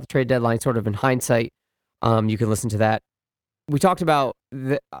talk about the trade deadline sort of in hindsight. You can listen to that. We talked about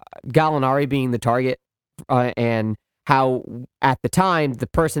the Gallinari being the target and how at the time the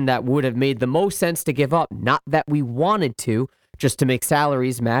person that would have made the most sense to give up, not that we wanted to, just to make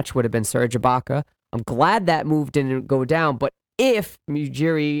salaries match, would have been Serge Ibaka. I'm glad that move didn't go down, but if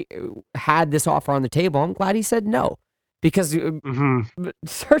Ujiri had this offer on the table, I'm glad he said no. Because Serge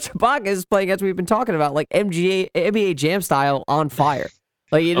Ibaka is playing, as we've been talking about, like NBA Jam style on fire.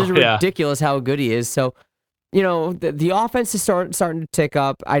 Like, it is ridiculous how good he is. So, the offense is starting to tick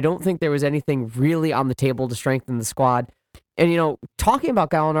up. I don't think there was anything really on the table to strengthen the squad. And, talking about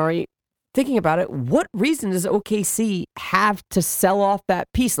Gallinari, thinking about it, what reason does OKC have to sell off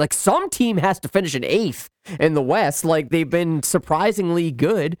that piece? Like, some team has to finish in 8th in the West. Like, they've been surprisingly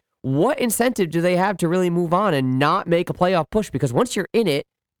good. What incentive do they have to really move on and not make a playoff push? Because once you're in it,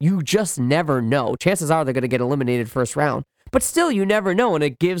 you just never know. Chances are they're going to get eliminated first round. But still, you never know, and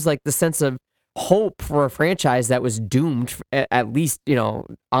it gives, like, the sense of hope for a franchise that was doomed, at least,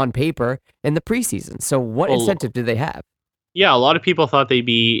 on paper, in the preseason. So what incentive do they have? Yeah, a lot of people thought they'd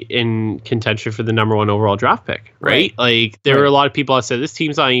be in contention for the number 1 overall draft pick, right? Like, there were a lot of people that said, this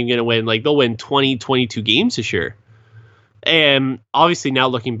team's not even going to win. Like, they'll win 20, 22 games this year. And obviously now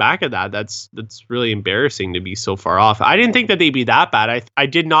looking back at that, that's really embarrassing to be so far off. I didn't think that they'd be that bad. I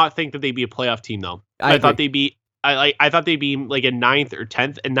did not think that they'd be a playoff team, though. I thought they'd be like a 9th or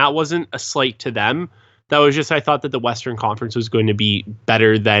 10th, and that wasn't a slight to them. That was just, I thought that the Western Conference was going to be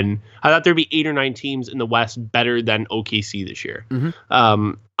better than, I thought there'd be 8 or 9 teams in the West better than OKC this year.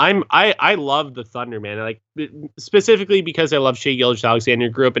 Mm-hmm. I love the Thunder, man. Like, specifically because I love Shai Gilgeous-Alexander.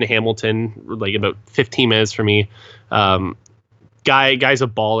 Grew up in Hamilton, like about 15 minutes from me. Guy's a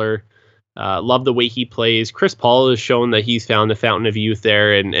baller. Love the way he plays. Chris Paul has shown that he's found the fountain of youth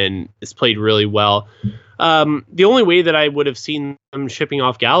there and has played really well. The only way that I would have seen them shipping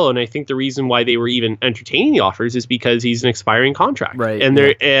off Gallo, and I think the reason why they were even entertaining the offers, is because he's an expiring contract. Right.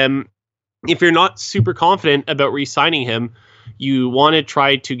 And if you're not super confident about re-signing him, you want to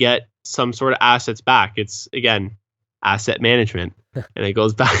try to get some sort of assets back. It's, again, asset management. And it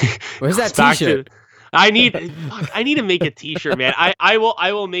goes back. Where's that t-shirt? I need to make a t-shirt, man. I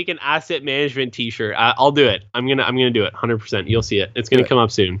will make an asset management t-shirt. I'll do it. I'm gonna do it 100%. You'll see it. It's gonna come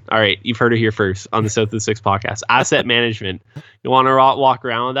up soon. All right, you've heard it here first on the South of the Six podcast. Asset management. You want to walk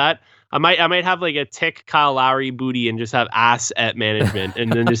around with that? I might have like a tick Kyle Lowry booty and just have asset management,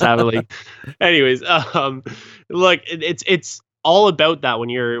 and then just have it like. Anyways, look, it's all about that when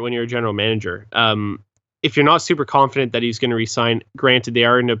you're a general manager. If you're not super confident that he's going to resign, granted they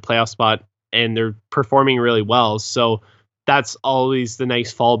are in a playoff spot and they're performing really well, so that's always the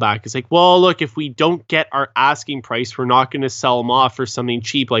nice fallback. It's like, well, look, if we don't get our asking price, we're not going to sell him off for something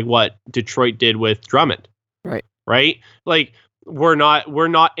cheap like what Detroit did with Drummond. Right? Like, we're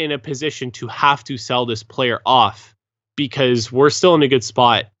not in a position to have to sell this player off because we're still in a good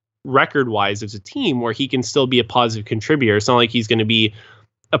spot record-wise as a team where he can still be a positive contributor. It's not like he's going to be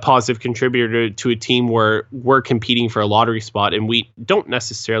a positive contributor to a team where we're competing for a lottery spot and we don't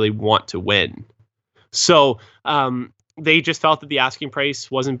necessarily want to win. So they just felt that the asking price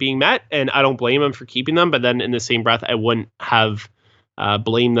wasn't being met, and I don't blame them for keeping them. But then in the same breath, I wouldn't have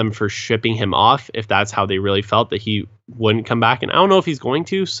blamed them for shipping him off if that's how they really felt that he wouldn't come back. And I don't know if he's going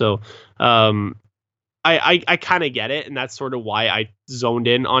to. So I kind of get it, and that's sort of why I zoned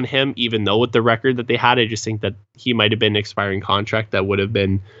in on him, even though with the record that they had, I just think that he might have been an expiring contract that would have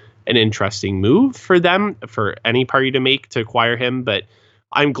been an interesting move for them, for any party to make to acquire him. But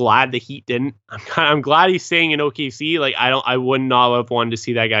I'm glad the Heat didn't. I'm glad he's staying in OKC. Like, I would not have wanted to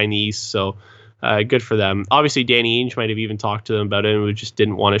see that guy in the East. So good for them. Obviously, Danny Ainge might have even talked to them about it, and we just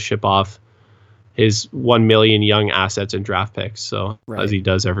didn't want to ship off his 1 million young assets and draft picks. So as he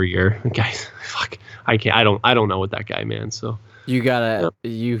does every year, guys, fuck, I can't. I don't know what that guy, man. So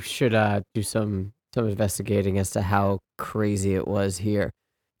you should do some investigating as to how crazy it was here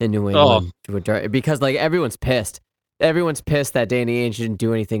in New England because like everyone's pissed. Everyone's pissed that Danny Ainge didn't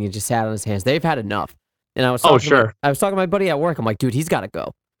do anything and just sat on his hands. They've had enough. And I was talking to my buddy at work. I'm like, dude, he's got to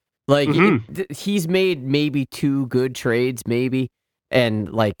go. Like he's made maybe 2 good trades, maybe. And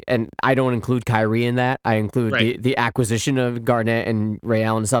I don't include Kyrie in that. I include the acquisition of Garnett and Ray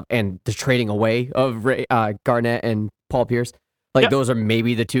Allen and stuff, and the trading away of Garnett and Paul Pierce. Like those are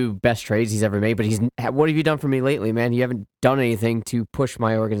maybe the 2 best trades he's ever made. But what have you done for me lately, man? You haven't done anything to push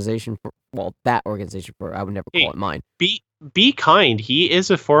my organization that organization for. I would never call it mine. Be kind. He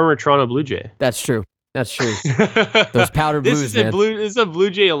is a former Toronto Blue Jay. That's true. Those powder blues, man. This is a Blue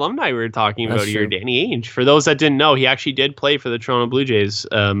Jay alumni we were talking about here, Danny Ainge. For those that didn't know, he actually did play for the Toronto Blue Jays.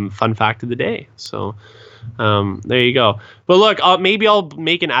 Fun fact of the day. So there you go. But look, maybe I'll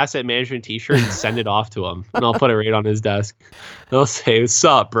make an asset management T-shirt and send it off to him, and I'll put it right on his desk. They'll say, "What's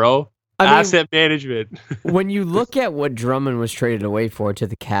up, bro? Asset management." When you look at what Drummond was traded away for to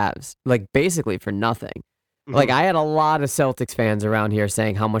the Cavs, like basically for nothing. Like I had a lot of Celtics fans around here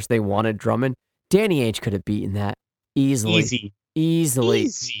saying how much they wanted Drummond. Danny Ainge could have beaten that easily.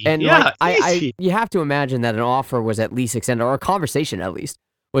 And you have to imagine that an offer was at least extended, or a conversation at least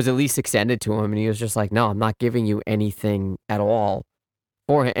was at least extended to him, and he was just like, "No, I'm not giving you anything at all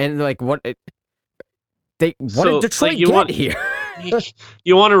for him." And like, what did Detroit get here?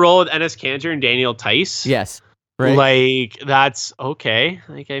 You want to roll with Enes Kanter and Daniel Tice? Yes. Right. Like, that's okay.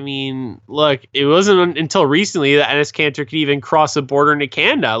 Like, I mean, look, it wasn't until recently that Enes Kanter could even cross the border into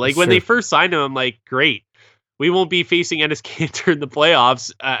Canada. Like, when they first signed him, I'm like, great. We won't be facing Enes Kanter in the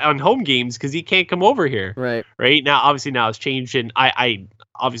playoffs on home games because he can't come over here. Right now, obviously, now it's changed, and I'm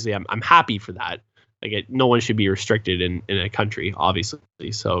happy for that. Like, no one should be restricted in a country, obviously.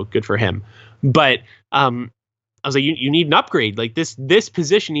 So good for him. But I was like, you need an upgrade. Like, this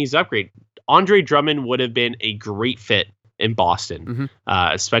position needs an upgrade. Andre Drummond would have been a great fit in Boston,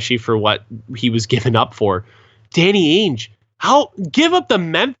 especially for what he was given up for. Danny Ainge, give up the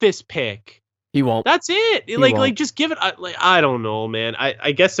Memphis pick? He won't. That's it. Like just give it. I don't know, man.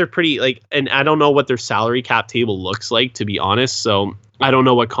 I guess they're pretty and I don't know what their salary cap table looks like, to be honest. So I don't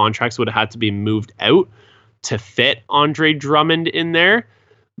know what contracts would have had to be moved out to fit Andre Drummond in there,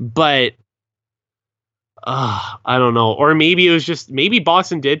 but. I don't know. Or maybe it was maybe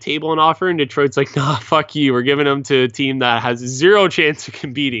Boston did table an offer and Detroit's like, nah, fuck you. We're giving them to a team that has 0 chance of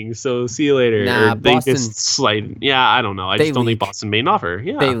competing. So see you later. Nah, they Boston, just slide. Yeah, I don't know. I just don't think Boston made an offer.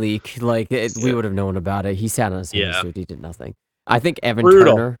 Yeah. They leak. Like, we would have known about it. He sat on his hands, dude. He did nothing. I think Evan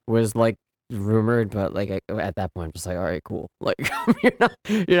Turner was like rumored, but like at that point, I'm just like, all right, cool. Like,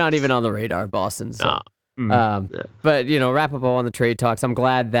 you're not even on the radar, Boston. So. Nah. But, wrap up on the trade talks. I'm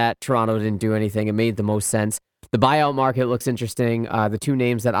glad that Toronto didn't do anything. It made the most sense. The buyout market looks interesting. The 2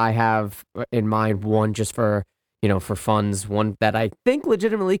 names that I have in mind, one just for funds, one that I think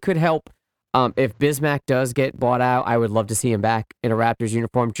legitimately could help. If Bismack does get bought out, I would love to see him back in a Raptors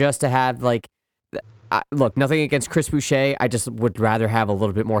uniform just to have look, nothing against Chris Boucher. I just would rather have a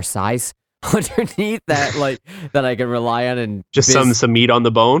little bit more size underneath that I can rely on, and just some meat on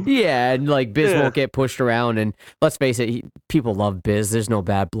the bone. Yeah, and Biz won't get pushed around, and let's face it, people love Biz. There's no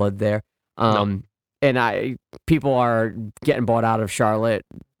bad blood there. No. And people are getting bought out of Charlotte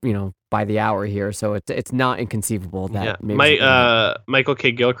by the hour here. So it's not inconceivable that maybe Michael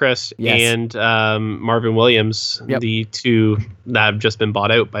K. Gilchrist Yes. and Marvin Williams, Yep. the two that have just been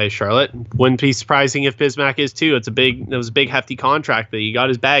bought out by Charlotte. Wouldn't be surprising if Bismack is too. It was a big hefty contract that he got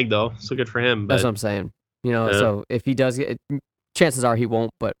his bag though, so good for him. But that's what I'm saying. Yeah. So if he does get, chances are he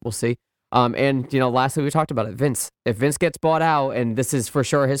won't, but we'll see. And lastly, we talked about it. Vince, if Vince gets bought out and this is for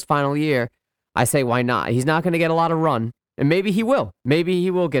sure his final year, I say why not? He's not going to get a lot of run, and maybe he will. Maybe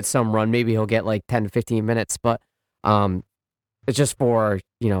he will get some run. Maybe he'll get like 10 to 15 minutes, but it's just for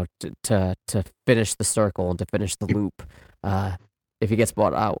to finish the circle and to finish the loop. If he gets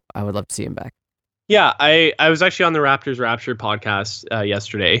bought out, I would love to see him back. Yeah, I was actually on the Raptors Rapture podcast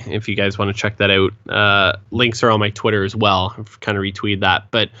yesterday. If you guys want to check that out, links are on my Twitter as well. I've kind of retweeted that.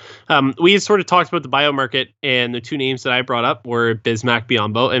 But we had sort of talked about the buyout market, and the two names that I brought up were Bismack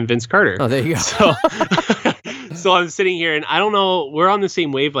Biyombo and Vince Carter. Oh, there you go. So I'm sitting here, and I don't know, we're on the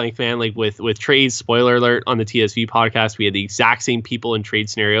same wavelength, man. Like with trades, spoiler alert, on the TSV podcast, we had the exact same people in trade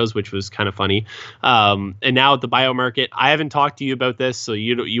scenarios, which was kind of funny. And now at the buyout market, I haven't talked to you about this, so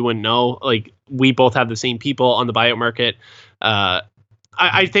you wouldn't know. Like, we both have the same people on the buyout market.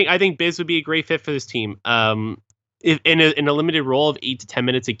 I think Biz would be a great fit for this team. If in a limited role of 8 to 10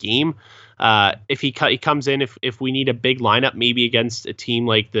 minutes a game, if he comes in, if we need a big lineup, maybe against a team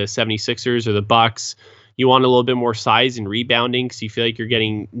like the 76ers or the Bucks, you want a little bit more size and rebounding because you feel like you're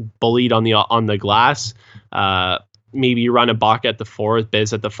getting bullied on the glass. Maybe you run a Ibaka at the 4 with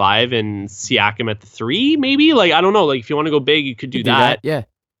Biz at the 5 and Siakam at the 3. Maybe, like, I don't know. Like, if you want to go big, you could do that.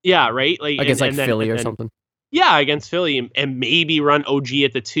 Yeah, right. Like against Philly or something. Yeah, against Philly, and maybe run OG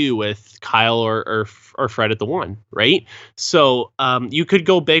at the 2 with Kyle or Fred at the 1, right? So you could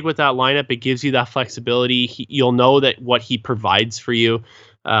go big with that lineup. It gives you that flexibility. You'll know that what he provides for you.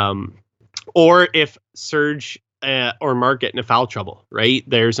 Or if Serge or Mark get into foul trouble, right?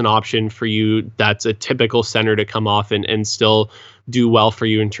 There's an option for you that's a typical center to come off and still do well for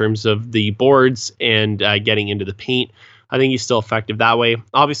you in terms of the boards and getting into the paint. I think he's still effective that way.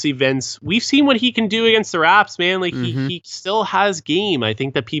 Obviously, Vince, we've seen what he can do against the Raps, man. Like, he still has game. I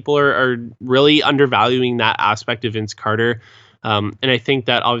think that people are really undervaluing that aspect of Vince Carter. And I think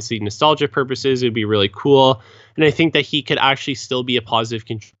that obviously nostalgia purposes, it would be really cool. And I think that he could actually still be a positive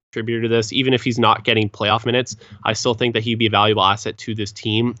contributor to this, even if he's not getting playoff minutes. I still think that he'd be a valuable asset to this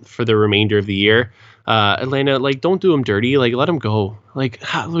team for the remainder of the year. Atlanta, like, don't do him dirty. Like, let him go. Like,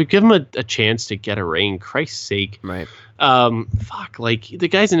 give him a chance to get a ring. Christ's sake. Right. Like, the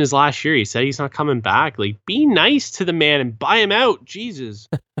guy's in his last year. He said he's not coming back. Like, be nice to the man and buy him out. Jesus.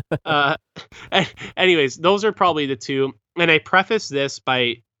 Anyways, those are probably the two. And I preface this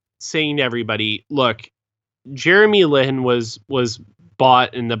by saying to everybody, look, Jeremy Lin was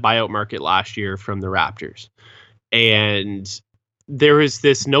bought in the buyout market last year from the Raptors. And there was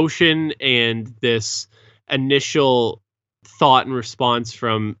this notion and this initial thought and response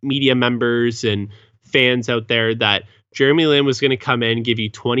from media members and fans out there that Jeremy Lin was going to come in, give you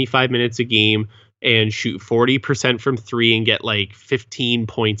 25 minutes a game and shoot 40% from 3 and get like 15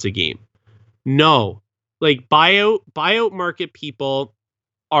 points a game. No, like buyout market people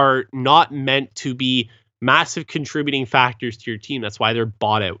are not meant to be massive contributing factors to your team. That's why they're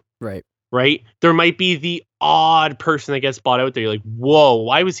bought out. Right. There might be the odd person that gets bought out there. You're like, whoa,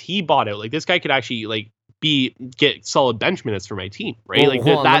 why was he bought out? Like, this guy could actually like get solid bench minutes for my team. Right.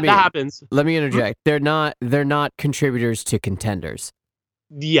 Well, like that happens. Let me interject. They're not contributors to contenders.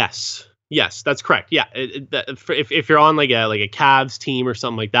 Yes, that's correct. Yeah. If you're on like a Cavs team or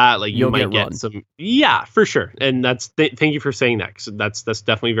something like that, like you might get some. Yeah, for sure. And that's thank you for saying that, because that's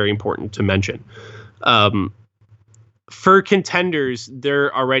definitely very important to mention. For contenders,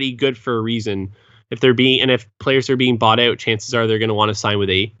 they're already good for a reason. If players are being bought out, chances are they're going to want to sign with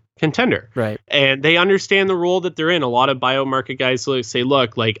a contender. Right. And they understand the role that they're in. A lot of buyout market guys say,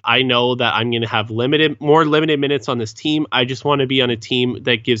 look, like, I know that I'm going to have more limited minutes on this team. I just want to be on a team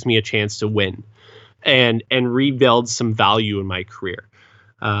that gives me a chance to win and rebuild some value in my career.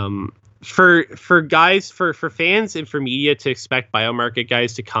 For fans and for media to expect buyout market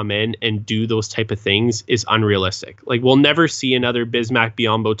guys to come in and do those type of things is unrealistic. Like, we'll never see another Bismack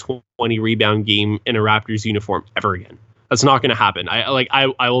Biyombo 20 rebound game in a Raptors uniform ever again. That's not going to happen.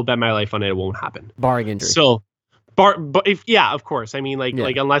 I will bet my life on it. It won't happen. Barring injury. So, but of course. I mean, like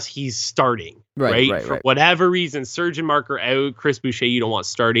unless he's starting, right? For whatever reason, Serge and Mark are out. Chris Boucher, you don't want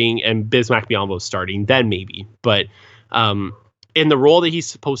starting, and Bismack Biyombo starting, then maybe. But in the role that he's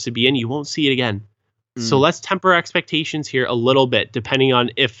supposed to be in, you won't see it again. So let's temper expectations here a little bit, depending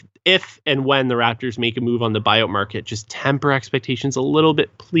on if and when the Raptors make a move on the buyout market. Just temper expectations a little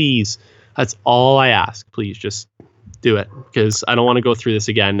bit, please. That's all I ask. Please just Do it, because I don't want to go through this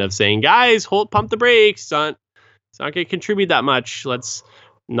again of saying, guys, pump the brakes. It's not going to contribute that much. Let's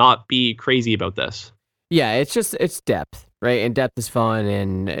not be crazy about this. Yeah, it's depth, right? And depth is fun,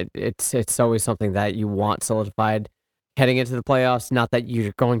 and it's always something that you want solidified heading into the playoffs. Not that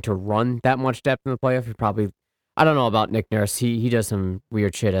you're going to run that much depth in the playoff. You probably, I don't know about Nick Nurse. He does some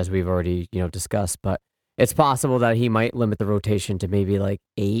weird shit, as we've already discussed, but it's possible that he might limit the rotation to maybe like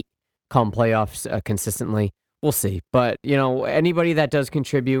 8 come playoffs consistently. We'll see. But, anybody that does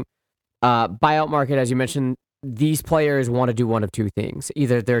contribute, buyout market, as you mentioned, these players want to do one of two things.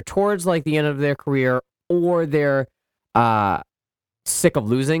 Either they're towards like the end of their career, or they're sick of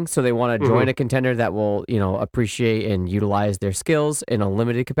losing, so they want to join a contender that will, appreciate and utilize their skills in a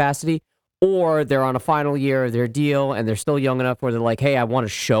limited capacity, or they're on a final year of their deal and they're still young enough where they're like, hey, I want to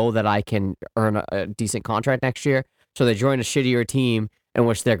show that I can earn a decent contract next year. So they join a shittier team in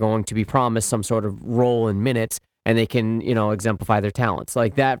which they're going to be promised some sort of role in minutes, and they can, exemplify their talents.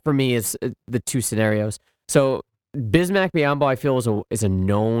 Like that for me is the two scenarios. So Bismack Biyombo, I feel, is a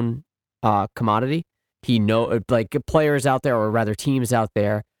known commodity. He players out there, or rather teams out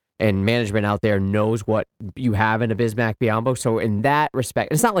there, and management out there knows what you have in a Bismack Biyombo. So in that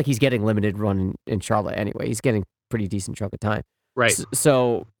respect, it's not like he's getting limited run in Charlotte anyway. He's getting pretty decent chunk of time. Right.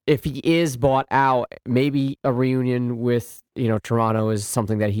 So if he is bought out, maybe a reunion with, Toronto is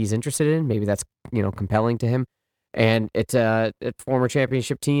something that he's interested in. Maybe that's, compelling to him. And it's a former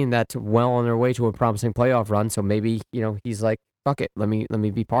championship team that's well on their way to a promising playoff run. So maybe, he's like, fuck it, let me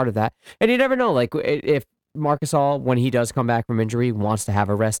be part of that. And you never know, like if Marc Gasol, when he does come back from injury, wants to have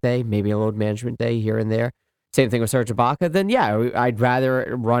a rest day, maybe a load management day here and there. Same thing with Serge Ibaka. Then yeah, I'd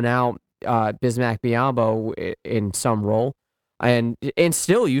rather run out Bismack Biyombo in some role and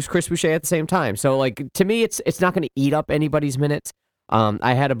still use Chris Boucher at the same time. So like to me, it's not going to eat up anybody's minutes.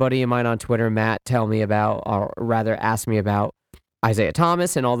 I had a buddy of mine on Twitter, Matt, tell me about, or rather ask me about Isaiah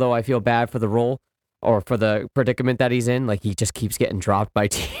Thomas. And although I feel bad for the role or for the predicament that he's in, like he just keeps getting dropped by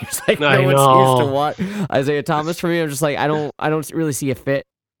teams. Like no one's used to what Isaiah Thomas for me. I'm just like, I don't really see a fit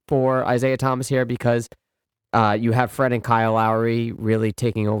for Isaiah Thomas here because you have Fred and Kyle Lowry really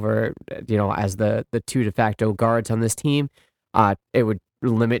taking over, as the two de facto guards on this team. It would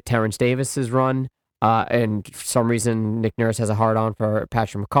limit Terrence Davis's run. And for some reason, Nick Nurse has a hard-on for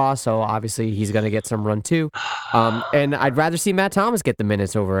Patrick McCaw, so obviously he's going to get some run too. And I'd rather see Matt Thomas get the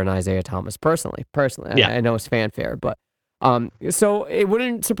minutes over an Isaiah Thomas, personally. Yeah. I know it's fanfare, but so it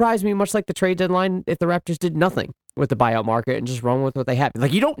wouldn't surprise me, much like the trade deadline, if the Raptors did nothing with the buyout market and just run with what they have.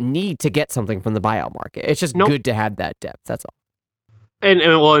 Like, you don't need to get something from the buyout market. It's just good to have that depth, that's all. And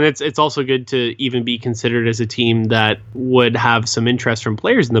it's also good to even be considered as a team that would have some interest from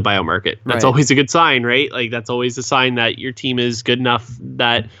players in the buyout market. That's always a good sign, right? Like that's always a sign that your team is good enough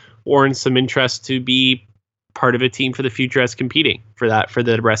that warrants some interest to be part of a team for the future as competing for that for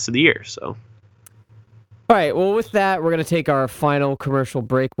the rest of the year. So, all right. Well, with that, we're going to take our final commercial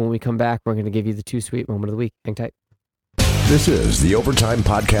break. When we come back, we're going to give you the Too Sweet moment of the week. Hang tight. This is the Overtime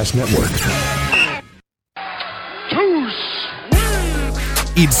Podcast Network.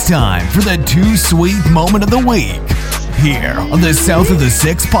 It's time for the Too Sweet moment of the week here on the South of the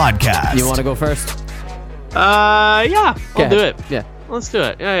Six podcast. You want to go first? Yeah, I'll do it. Yeah, let's do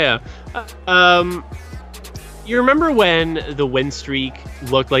it. Yeah. You remember when the win streak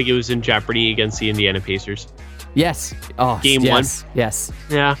looked like it was in jeopardy against the Indiana Pacers? Yes. Oh, Game 1? Yes.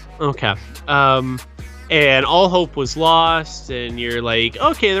 Yeah. Okay. And all hope was lost, and you're like,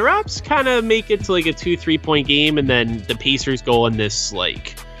 okay, the Raps kind of make it to like a 2-3 point game, and then the Pacers go on this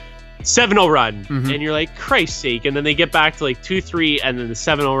like 7-0 run, and you're like, Christ's sake, and then they get back to like 2-3, and then the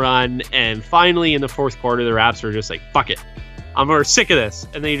 7-0 run, and finally in the fourth quarter, the Raps were just like, fuck it, we're sick of this,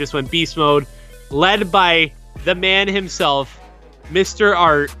 and then you just went beast mode, led by the man himself, Mr.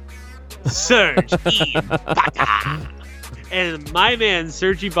 Art, Serge Ibaka. And my man,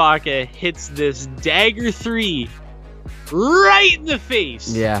 Serge Ibaka, hits this dagger 3 right in the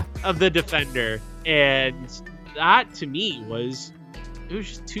face of the defender. And that, to me, was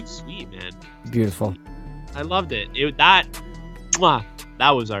just too sweet, man. Beautiful. I loved it. That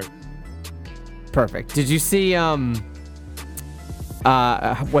was art. Perfect. Did you see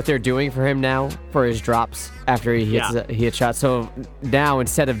what they're doing for him now for his drops after he hits shots? So now,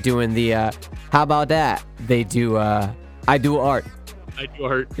 instead of doing the how about that, they do I do art.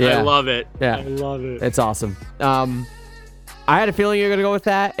 Yeah. I love it. Yeah. I love it. It's awesome. I had a feeling you were going to go with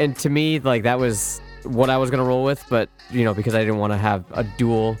that. And to me, like, that was what I was going to roll with. But, because I didn't want to have a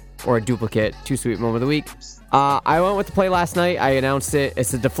dual or a duplicate Too Sweet moment of the week. I went with the play last night. I announced it.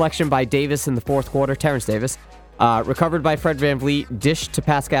 It's a deflection by Davis in the fourth quarter, Terrence Davis. Recovered by Fred VanVleet, dished to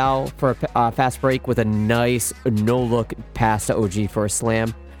Pascal for a fast break with a nice no-look pass to OG for a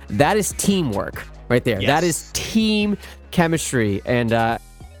slam. That is teamwork right there. Yes. That is team chemistry. And,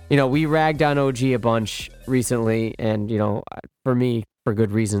 we ragged on OG a bunch recently, and, for me, for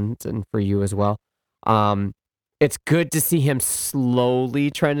good reasons, and for you as well. It's good to see him slowly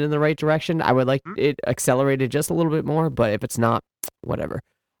trend in the right direction. I would like it accelerated just a little bit more, but if it's not, whatever.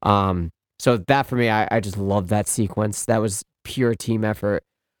 So that for me, I just love that sequence. That was pure team effort.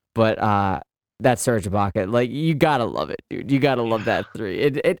 But that Serge Ibaka, you gotta love it, dude. You gotta love that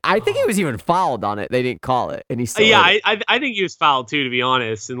three. I think he was even fouled on it. They didn't call it, and he still. Yeah, I think he was fouled too, to be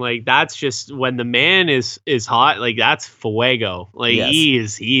honest. And that's just when the man is hot. That's fuego.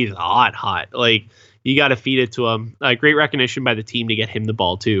 Yes. He's hot. You got to feed it to him. Great recognition by the team to get him the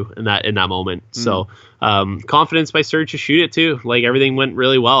ball too in that moment. So confidence by Serge to shoot it too. Everything went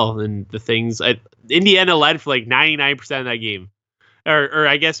really well, and the things Indiana led for 99% of that game, or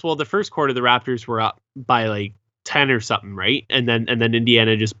I guess the first quarter the Raptors were up by 10 or something, right? And then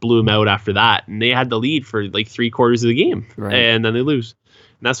Indiana just blew them out after that, and they had the lead for 3/4 of the game, right. And then they lose.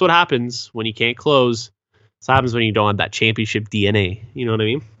 And that's what happens when you can't close. This happens when you don't have that championship DNA. You know what I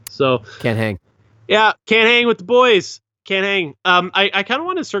mean? So can't hang. Yeah, can't hang with the boys. Can't hang. I kind of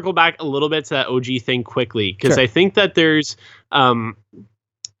want to circle back a little bit to that OG thing quickly, because Sure. I think that there's on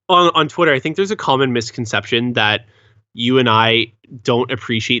Twitter, I think there's a common misconception that you and I don't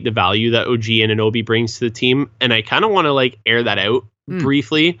appreciate the value that OG and Anunoby brings to the team, and I kind of want to air that out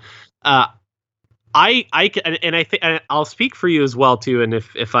briefly. I think I'll speak for you as well too, and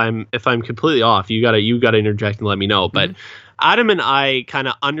if I'm completely off, you gotta interject and let me know. But Adam and I kind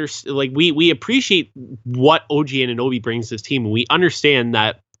of understand, we appreciate what OG and Anunoby brings to this team. We understand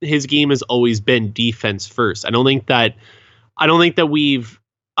that his game has always been defense first. I don't think that we've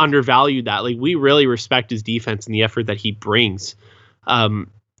undervalued that. We really respect his defense and the effort that he brings.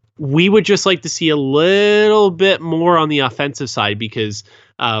 We would just like to see a little bit more on the offensive side, because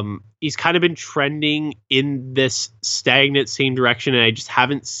he's kind of been trending in this stagnant same direction, and I just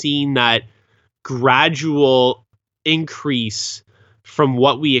haven't seen that gradual increase from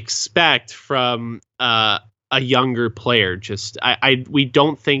what we expect from a younger player. Just we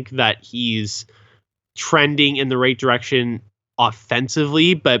don't think that he's trending in the right direction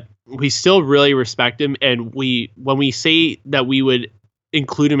offensively, but we still really respect him. And when we say that we would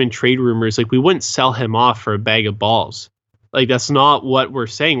include him in trade rumors, we wouldn't sell him off for a bag of balls. That's not what we're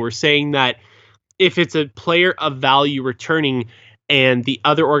saying. We're saying that if it's a player of value returning and the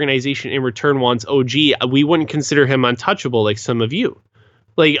other organization in return wants OG, we wouldn't consider him untouchable like some of you.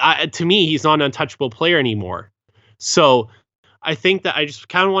 To me, he's not an untouchable player anymore. So I think that I just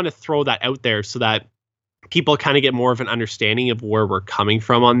kind of want to throw that out there so that people kind of get more of an understanding of where we're coming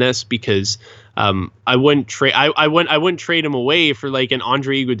from on this, because I wouldn't trade him away for an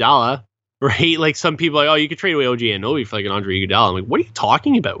Andre Iguodala, right? Some people you could trade away OG Anunoby for an Andre Iguodala. I'm what are you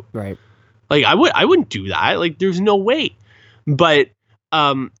talking about? Right. I wouldn't do that. There's no way. But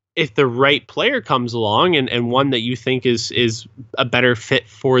if the right player comes along and one that you think is a better fit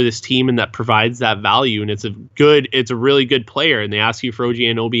for this team and that provides that value, and it's a really good player, and they ask you for OG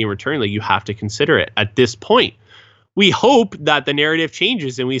Anunoby in return, you have to consider it. At this point, we hope that the narrative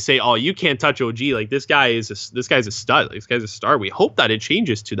changes and we say, oh, you can't touch OG. This guy's a stud. This guy's a star. We hope that it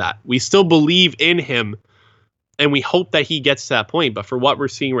changes to that. We still believe in him, and we hope that he gets to that point. But for what we're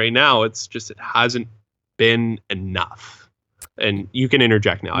seeing right now, it hasn't been enough. And you can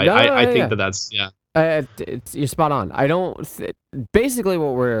interject now. I think that's you're spot on. I don't. Basically,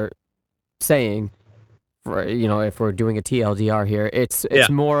 what we're saying, for if we're doing a TLDR here, it's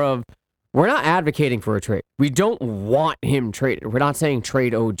more of, we're not advocating for a trade. We don't want him traded. We're not saying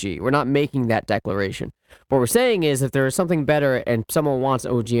trade OG. We're not making that declaration. What we're saying is, if there is something better and someone wants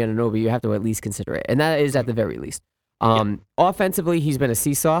OG and Anunoby, you have to at least consider it, and that is at the very least. Offensively, he's been a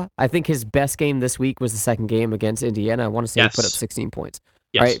seesaw. I think his best game this week was the second game against Indiana. I want to say he put up 16 points.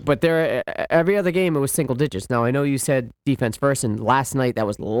 Yes. Right, but every other game it was single digits. Now I know you said defense first, and last night that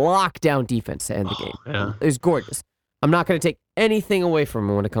was lockdown defense to end the game. Yeah. It was gorgeous. I'm not going to take anything away from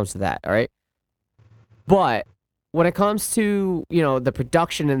him when it comes to that. All right, but when it comes to the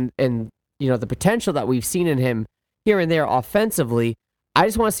production and the potential that we've seen in him here and there offensively, I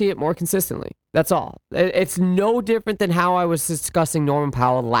just want to see it more consistently. That's all. It's no different than how I was discussing Norman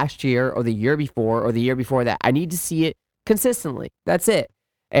Powell last year or the year before or the year before that. I need to see it consistently. That's it.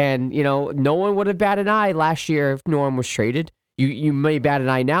 And, no one would have batted an eye last year if Norm was traded. You may bat an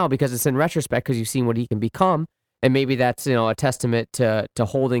eye now because it's in retrospect, because you've seen what he can become. And maybe that's, a testament to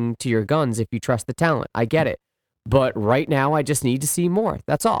holding to your guns if you trust the talent. I get it. But right now, I just need to see more.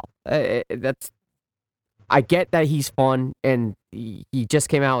 That's all. I get that he's fun, and he just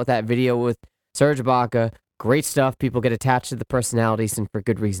came out with that video with Serge Ibaka. Great stuff. People get attached to the personalities, and for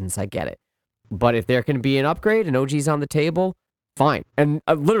good reasons. I get it. But if there can be an upgrade and OG's on the table, fine. And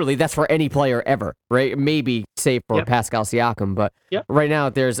literally, that's for any player ever, right? Maybe save for Pascal Siakam, but right now,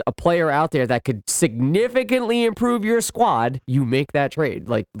 if there's a player out there that could significantly improve your squad, you make that trade.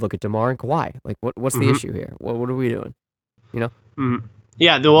 Like, look at DeMar and Kawhi. Like, what's the issue here? What are we doing? You know? Mm-hmm.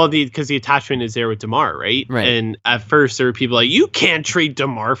 Yeah, because the attachment is there with DeMar, right? Right. And at first, there were people like, you can't trade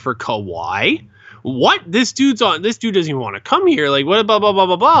DeMar for Kawhi. What? This dude doesn't even want to come here. Like, what? Blah blah blah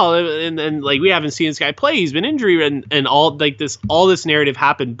blah blah. And like, we haven't seen this guy play. He's been injured, and all like this. All this narrative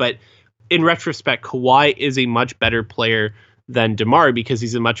happened. But in retrospect, Kawhi is a much better player than DeMar because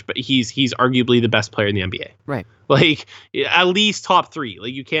he's arguably the best player in the NBA. Right. Like, at least top 3.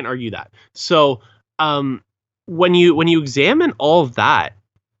 Like, you can't argue that. So, when you examine all of that,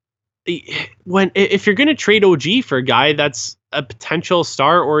 if you're going to trade OG for a guy that's a potential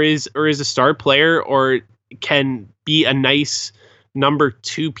star or is a star player or can be a nice number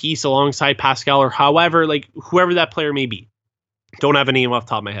 2 piece alongside Pascal or however, like whoever that player may be, don't have a name off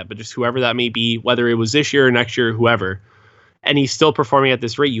the top of my head, but just whoever that may be, whether it was this year or next year or whoever, and he's still performing at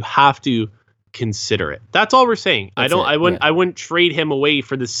this rate, you have to consider it. That's all we're saying. I wouldn't trade him away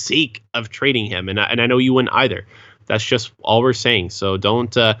for the sake of trading him, and I know you wouldn't either. That's just all we're saying. So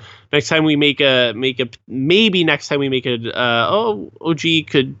don't. Next time we make a OG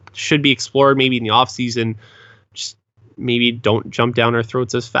should be explored maybe in the off season. Just maybe don't jump down our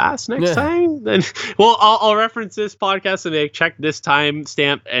throats as fast next time. Then I'll reference this podcast and make check this time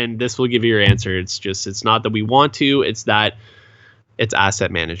stamp, and this will give you your answer. It's not that we want to. It's that it's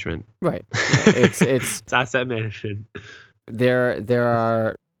asset management. Right. It's asset management. There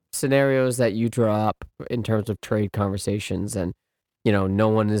are scenarios that you draw up in terms of trade conversations, and no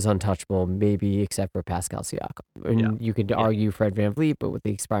one is untouchable, maybe except for Pascal Siakam. And you could argue Fred VanVleet, but with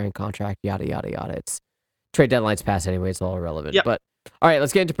the expiring contract, yada yada yada, it's trade deadline's passed anyway. It's all irrelevant. Yep. But all right,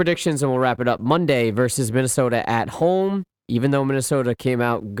 let's get into predictions and we'll wrap it up. Monday versus Minnesota at home. Even though Minnesota came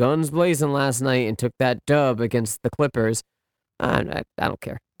out guns blazing last night and took that dub against the Clippers, I don't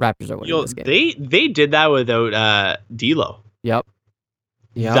care. Raptors are winning this game. They did that without D'Lo. Yep.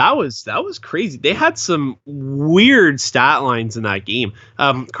 That was crazy. They had some weird stat lines in that game.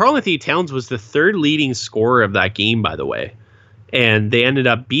 Karl-Anthony Towns was the 3rd leading scorer of that game, by the way, and they ended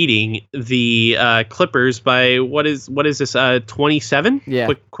up beating the Clippers by what is this 27? Yeah.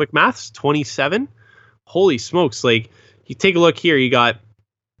 Quick maths, 27. Holy smokes! Like, you take a look here. You got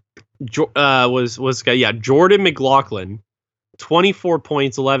Jordan McLaughlin. 24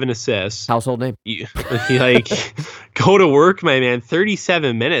 points, 11 assists. Household name. Go to work, my man.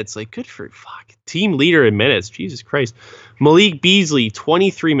 37 minutes. Like, good for team leader in minutes. Jesus Christ. Malik Beasley,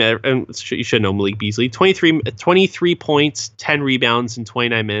 23 minutes. You should know Malik Beasley. 23 points, 10 rebounds in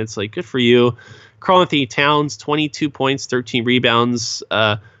 29 minutes. Like, good for you. Karl-Anthony Towns, 22 points, 13 rebounds.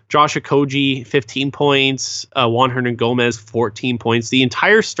 Josh Okogie, 15 points. Juan Hernan-Gomez, 14 points. The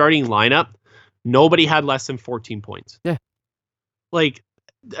entire starting lineup, nobody had less than 14 points. Yeah. Like,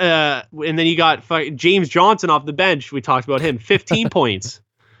 and then you got James Johnson off the bench. We talked about him, 15 points.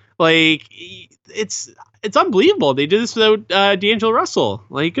 Like, it's unbelievable. They did this without D'Angelo Russell.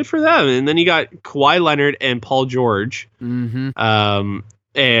 Like, good for them. And then you got Kawhi Leonard and Paul George. Mm-hmm.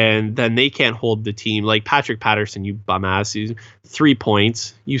 And then they can't hold the team. Like, Patrick Patterson, you bum ass, 3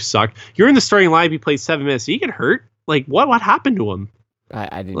 points. You suck. You're in the starting lineup. You played 7 minutes. Did he get hurt? Like, what happened to him?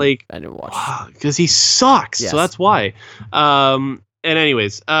 I didn't watch. Because he sucks. Yes. So that's why. And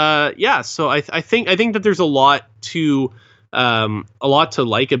anyways, so I think that there's a lot to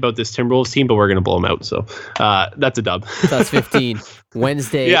like about this Timberwolves team, but we're gonna blow them out. So that's a dub. That's 15.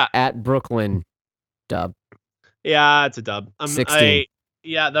 Wednesday at Brooklyn. Dub. Yeah, it's a dub. 16.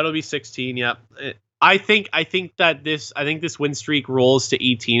 That'll be 16. Yeah. I think that this win streak rolls to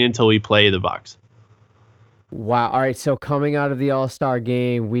 18 until we play the Bucks. Wow. All right. So coming out of the All-Star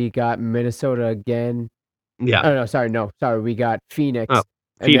game, we got Minnesota again. Yeah. Oh, no. Sorry. We got Phoenix. Oh,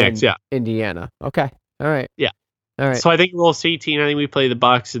 Phoenix. Yeah. Indiana. Okay. All right. Yeah. All right. So I think it rolls to 18. I think we play the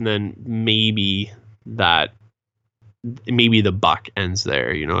Bucks, and then maybe the Buck ends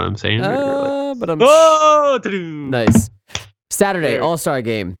there. You know what I'm saying? Nice. Saturday All-Star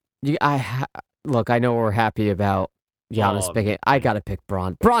game. Look, I know we're happy about Giannis picking. I gotta pick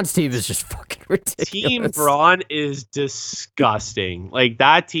Braun. Braun's team is just fucking ridiculous. Team Braun is disgusting. Like,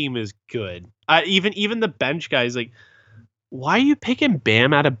 that team is good. Even the bench guys, like, why are you picking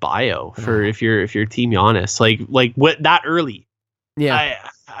Bam Adebayo for if you're Team Giannis? Like what that early? Yeah,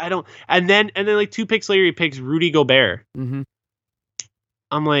 I don't. And then like 2 picks later, he picks Rudy Gobert. Mm-hmm.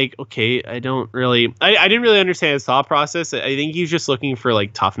 I'm like, okay, I didn't really understand his thought process. I think he's just looking for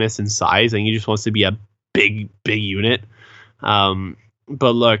like toughness and size, and he just wants to be a big unit.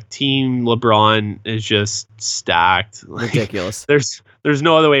 But look, Team LeBron is just stacked. Ridiculous. There's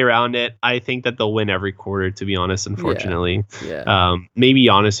no other way around it. I think that they'll win every quarter, to be honest, unfortunately. Yeah. Maybe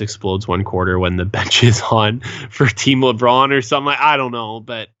Giannis explodes one quarter when the bench is on for Team LeBron or something. I don't know.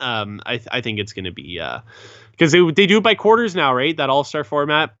 But I think it's going to be because they do it by quarters now, right? That All-Star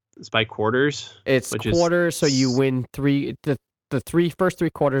format is by quarters. It's quarters, so you win three. The first three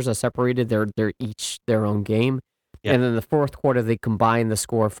quarters are separated. They're each their own game. Yeah. And then the fourth quarter, they combine the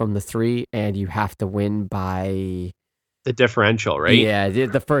score from the three, and you have to win by the differential, right? Yeah,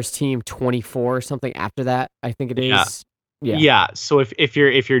 the first team 24 or something after that, I think it is. Yeah. So if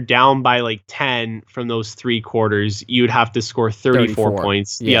you're down by like 10 from those three quarters, you'd have to score 34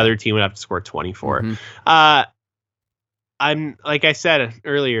 points. The other team would have to score 24. Mm-hmm. I'm like I said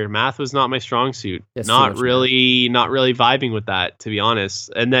earlier, math was not my strong suit. Not really vibing with that, to be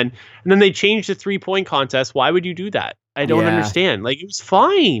honest. And then they changed the 3-point contest. Why would you do that? I don't understand. Like, it was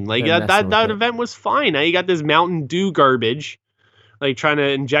fine. Like that event was fine. Now you got this Mountain Dew garbage, like trying to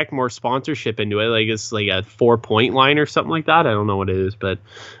inject more sponsorship into it. Like it's like a 4-point line or something like that. I don't know what it is, but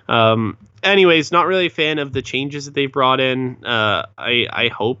anyways, not really a fan of the changes that they've brought in.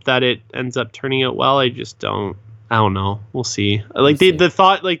 I hope that it ends up turning out well. I just don't. I don't know. We'll see. Like the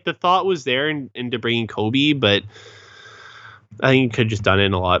thought was there into bringing Kobe, but I think he could have just done it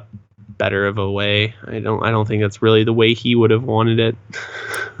in a lot better of a way. I don't think that's really the way he would have wanted it.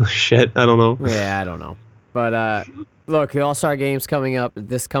 Shit, I don't know. Yeah, I don't know. But look, the All-Star game's coming up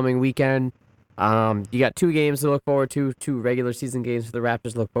this coming weekend. You got 2 games to look forward to, 2 regular season games for the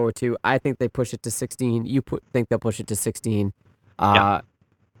Raptors to look forward to. I think they push it to 16. You think they'll push it to 16.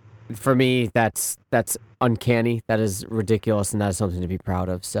 For me, that's uncanny. That is ridiculous, and that is something to be proud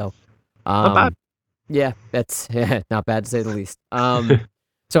of. So, not bad. Yeah, that's not bad to say the least. So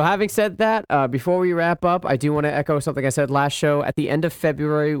having said that, before we wrap up, I do want to echo something I said last show. At the end of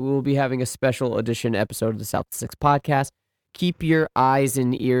February, we will be having a special edition episode of the South 6 podcast. Keep your eyes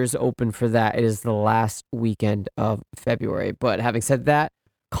and ears open for that. It is the last weekend of February. But having said that,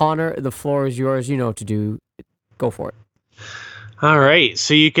 Connor, the floor is yours. You know what to do. Go for it. All right.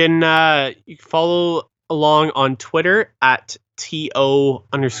 So you can follow along on Twitter at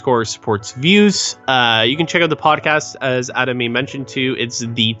TO_sportsviews. You can check out the podcast, as Adam may mention too. It's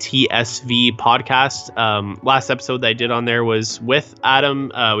the TSV podcast. Last episode that I did on there was with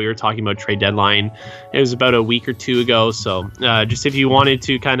Adam. We were talking about trade deadline. It was about a week or 2 ago. So just if you wanted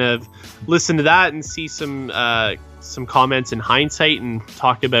to kind of listen to that and see some comments in hindsight, and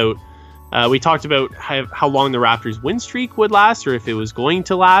we talked about how long the Raptors win streak would last, or if it was going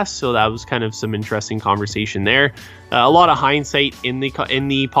to last. So that was kind of some interesting conversation there. A lot of hindsight in the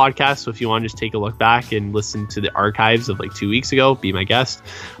podcast. So if you want to just take a look back and listen to the archives of like 2 weeks ago, be my guest.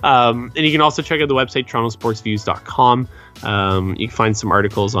 And you can also check out the website, torontosportsviews.com. You can find some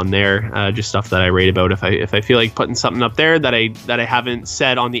articles on there, just stuff that I write about. If I feel like putting something up there that I haven't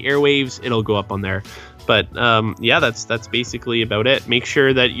said on the airwaves, it'll go up on there. But that's basically about it. Make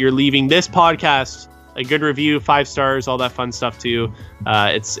sure that you're leaving this podcast a good review, 5 stars, all that fun stuff too.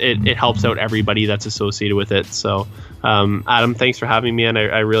 It helps out everybody that's associated with it. So Adam, thanks for having me, and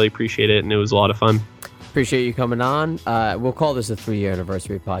I really appreciate it, and it was a lot of fun. Appreciate you coming on. We'll call this a 3-year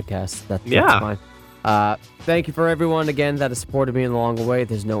anniversary podcast. That's fine. Thank you for everyone again that has supported me along the way.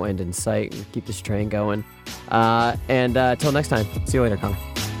 There's no end in sight. We'll keep this train going. And until next time, see you later, Connor.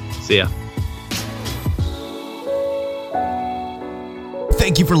 See ya.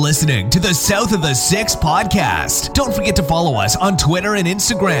 Thank you for listening to the South of the Six podcast. Don't forget to follow us on Twitter and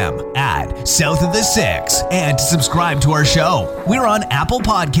Instagram at South of the Six, and to subscribe to our show. We're on Apple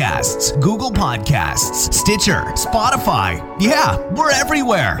Podcasts, Google Podcasts, Stitcher, Spotify. Yeah, we're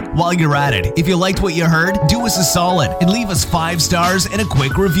everywhere. While you're at it, if you liked what you heard, do us a solid and leave us 5 stars and a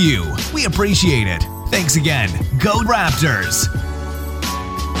quick review. We appreciate it. Thanks again. Go Raptors.